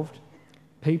involved.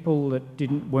 People that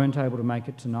weren't able to make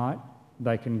it tonight,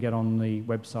 they can get on the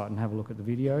website and have a look at the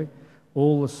video.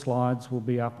 All the slides will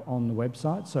be up on the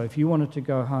website. So if you wanted to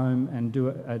go home and do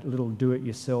a little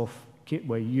do-it-yourself kit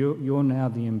where you're now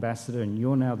the ambassador and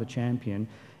you're now the champion,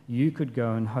 you could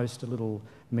go and host a little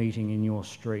meeting in your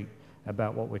street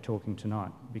about what we're talking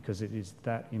tonight, because it is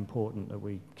that important that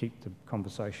we keep the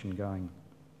conversation going.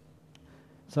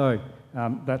 So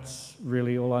that's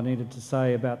really all I needed to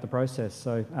say about the process.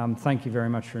 So thank you very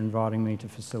much for inviting me to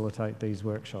facilitate these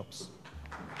workshops.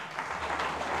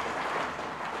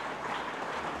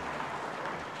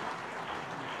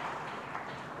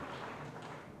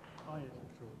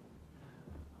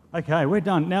 Okay, we're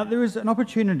done. Now, there is an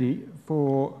opportunity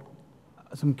for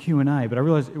some Q&A, but I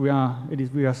realise we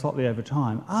are slightly over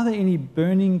time. Are there any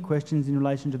burning questions in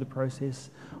relation to the process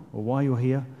or why you're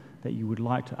here that you would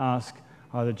like to ask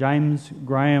either James,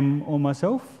 Graham or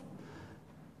myself?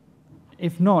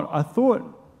 If not, I thought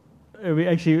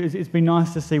it's been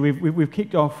nice to see we've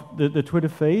kicked off the Twitter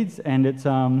feeds, and it's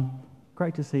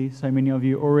great to see so many of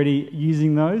you already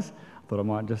using those. I thought I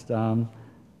might just...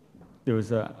 there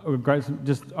was I'm going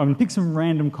to pick some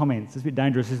random comments. It's a bit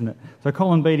dangerous, isn't it? So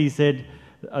Colin Beattie said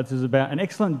this is about an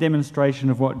excellent demonstration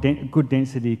of what good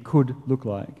density could look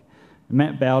like.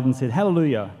 Matt Bowden said,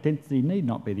 hallelujah, density need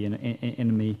not be the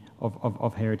enemy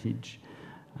of heritage.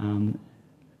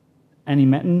 Annie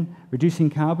Matten,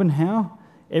 reducing carbon, how?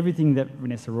 everything that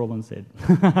Vanessa Rawlins said.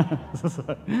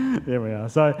 So, there we are.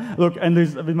 So, look, and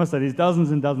we must say, there's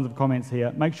dozens and dozens of comments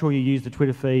here. Make sure you use the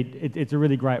Twitter feed. It's a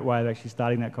really great way of actually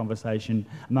starting that conversation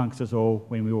amongst us all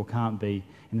when we all can't be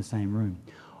in the same room.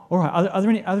 All right, are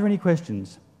there any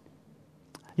questions?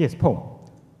 Yes, Paul.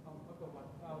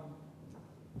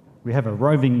 We have a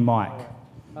roving mic.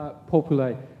 Paul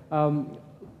Poulet.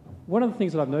 One of the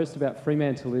things that I've noticed about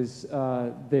Fremantle is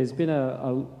there's been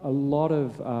a lot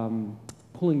of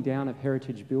pulling down of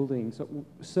heritage buildings.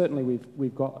 Certainly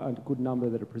we've got a good number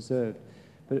that are preserved,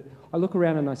 but I look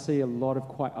around and I see a lot of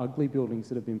quite ugly buildings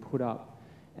that have been put up.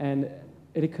 And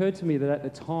it occurred to me that at the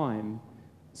time,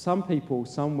 some people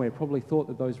somewhere probably thought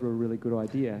that those were a really good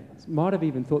idea. Might have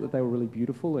even thought that they were really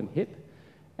beautiful and hip.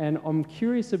 And I'm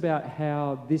curious about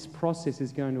how this process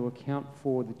is going to account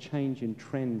for the change in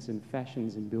trends and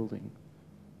fashions in building.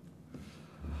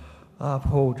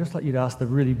 Paul, just like you'd ask the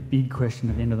really big question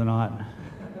at the end of the night,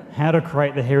 how to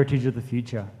create the heritage of the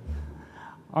future.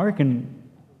 I reckon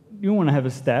you want to have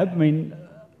a stab. I mean,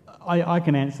 I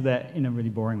can answer that in a really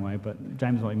boring way, but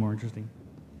James might be more interesting.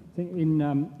 I think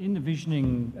in the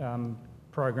visioning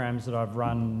programs that I've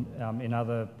run in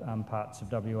other parts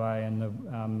of WA and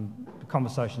the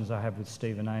conversations I have with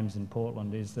Stephen Ames in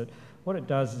Portland is that what it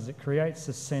does is it creates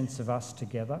a sense of us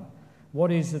together.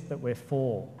 What is it that we're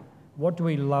for? What do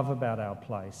we love about our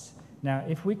place? Now,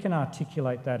 if we can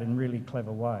articulate that in really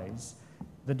clever ways,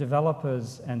 the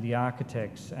developers and the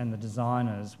architects and the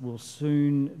designers will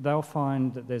they'll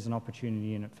find that there's an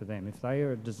opportunity in it for them. If they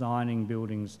are designing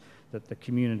buildings that the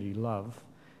community love,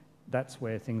 that's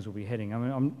where things will be heading. I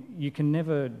mean, you can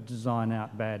never design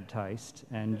out bad taste,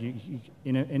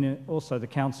 and also the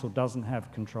council doesn't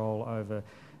have control over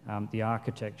the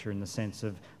architecture in the sense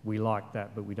of we like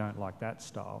that but we don't like that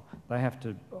style. They have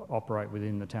to operate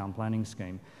within the town planning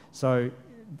scheme. So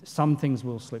some things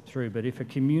will slip through, but if a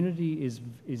community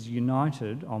is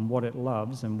united on what it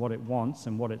loves and what it wants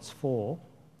and what it's for,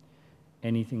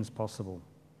 anything's possible.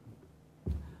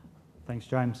 Thanks,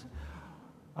 James.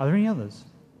 Are there any others?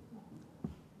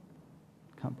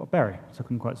 Barry, so I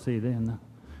couldn't quite see you there in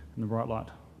the bright light.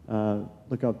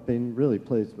 Look, I've been really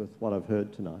pleased with what I've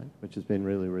heard tonight, which has been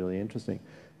really, really interesting.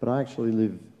 But I actually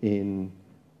live in,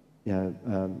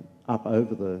 up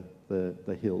over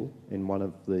the hill in one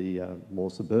of the more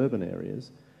suburban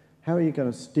areas. How are you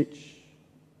going to stitch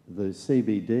the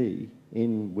CBD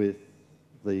in with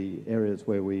the areas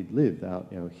where we live,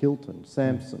 out, Hilton,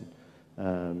 Sampson,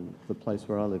 the place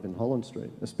where I live in Holland Street,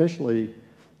 especially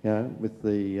with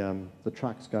the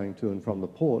trucks going to and from the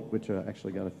port, which are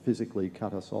actually going to physically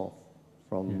cut us off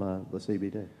from the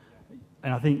CBD.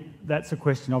 And I think that's a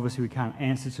question obviously we can't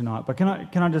answer tonight, but can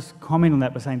I just comment on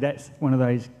that by saying that's one of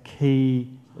those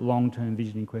key long-term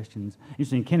visioning questions.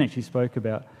 Interesting, Ken actually spoke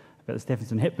about the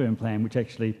Stephenson-Hepburn plan, which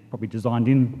actually probably designed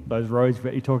in those roads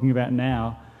that you're talking about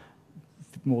now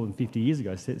more than 50 years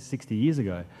ago, 60 years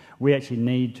ago. We actually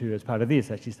need to, as part of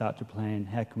this, actually start to plan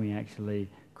how can we actually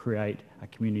create a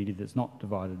community that's not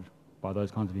divided by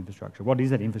those kinds of infrastructure. What is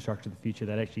that infrastructure of the future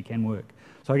that actually can work?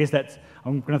 So I guess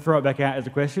I'm going to throw it back out as a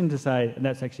question to say, and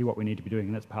that's actually what we need to be doing,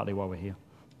 and that's partly why we're here.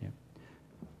 Yeah.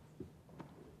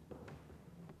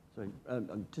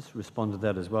 So just respond to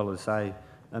that as well as say,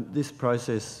 this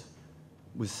process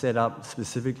was set up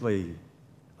specifically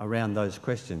around those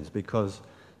questions because,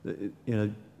 for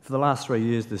the last 3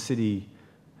 years, the city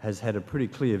has had a pretty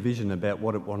clear vision about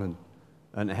what it wanted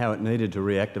and how it needed to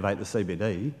reactivate the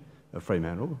CBD of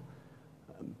Fremantle,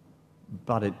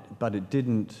 but it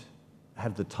didn't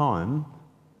have the time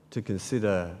to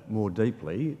consider more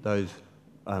deeply those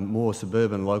more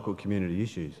suburban local community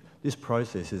issues. This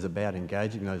process is about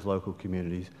engaging those local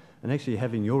communities and actually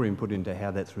having your input into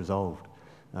how that's resolved.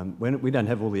 We don't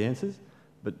have all the answers,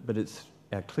 but it's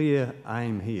our clear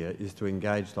aim here is to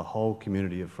engage the whole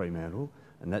community of Fremantle,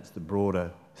 and that's the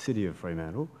broader city of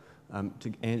Fremantle,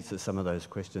 to answer some of those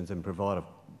questions and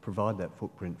provide that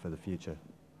footprint for the future.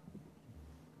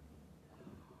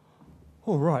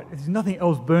 All right, if there's nothing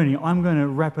else burning, I'm going to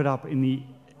wrap it up in the...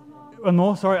 One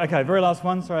more, sorry, okay, very last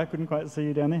one. Sorry, I couldn't quite see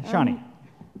you down there. Shani.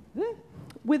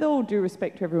 With all due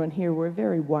respect to everyone here, we're a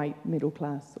very white,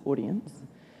 middle-class audience.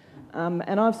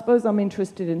 And I suppose I'm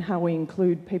interested in how we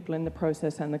include people in the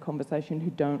process and the conversation who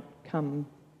don't come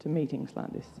to meetings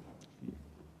like this.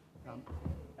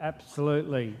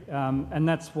 Absolutely. And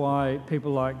that's why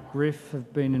people like Griff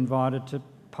have been invited to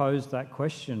pose that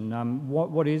question.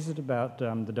 What is it about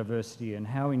the diversity and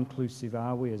how inclusive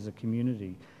are we as a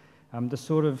community?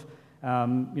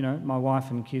 My wife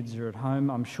and kids are at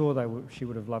home. I'm sure she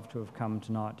would have loved to have come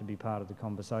tonight to be part of the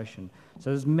conversation.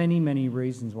 So there's many, many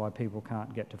reasons why people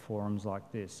can't get to forums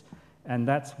like this. And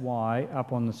that's why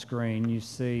up on the screen you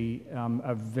see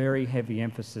a very heavy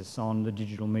emphasis on the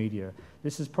digital media.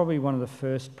 This is probably one of the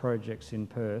first projects in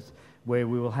Perth where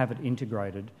we will have it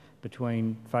integrated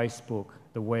between Facebook,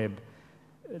 the web.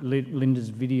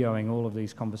 Linda's videoing all of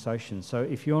these conversations. So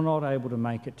if you're not able to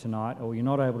make it tonight, or you're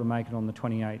not able to make it on the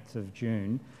 28th of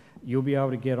June, you'll be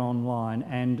able to get online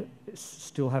and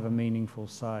still have a meaningful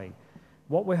say.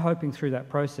 What we're hoping through that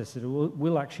process, it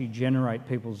will actually generate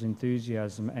people's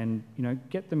enthusiasm and, you know,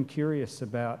 get them curious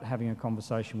about having a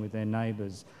conversation with their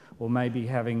neighbours, or maybe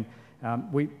having,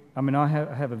 I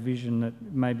have a vision that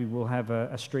maybe we'll have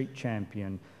a street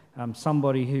champion,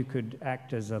 somebody who could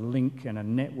act as a link and a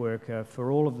networker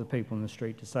for all of the people in the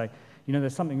street to say, you know,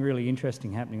 there's something really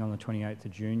interesting happening on the 28th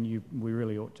of June, we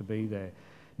really ought to be there.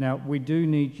 Now, we do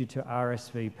need you to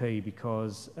RSVP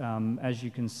because, as you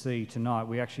can see tonight,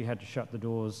 we actually had to shut the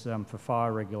doors for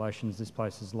fire regulations. This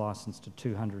place is licensed to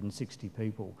 260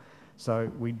 people.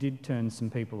 So we did turn some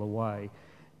people away.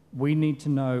 We need to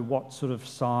know what sort of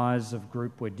size of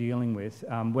group we're dealing with,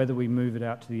 whether we move it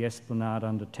out to the Esplanade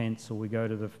under tents, or we go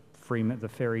to the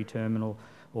ferry terminal,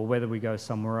 or whether we go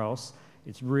somewhere else.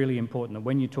 It's really important that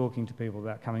when you're talking to people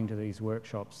about coming to these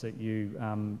workshops that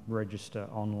you register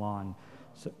online.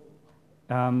 So,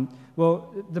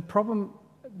 well,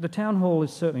 the town hall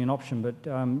is certainly an option, but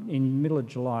in middle of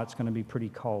July it's going to be pretty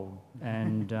cold,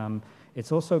 and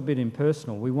it's also a bit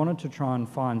impersonal. We wanted to try and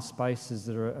find spaces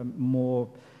that are more,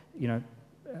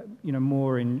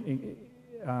 more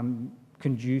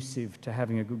conducive to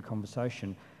having a good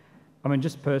conversation. I mean,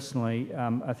 just personally,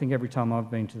 I think every time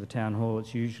I've been to the town hall,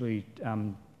 it's usually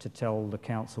to tell the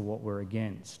council what we're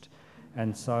against.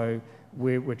 And so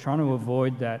we're trying to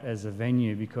avoid that as a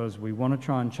venue, because we want to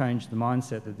try and change the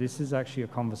mindset that this is actually a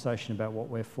conversation about what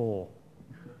we're for.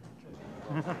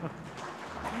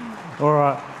 All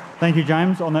right. Thank you,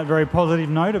 James, on that very positive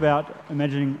note about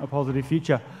imagining a positive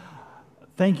future.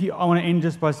 Thank you. I want to end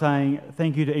just by saying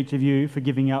thank you to each of you for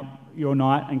giving up your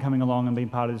night and coming along and being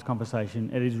part of this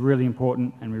conversation. It is really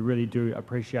important and we really do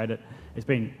appreciate it. It's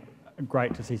been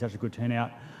great to see such a good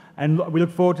turnout. And we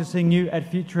look forward to seeing you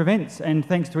at future events. And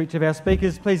thanks to each of our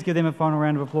speakers. Please give them a final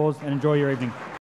round of applause and enjoy your evening.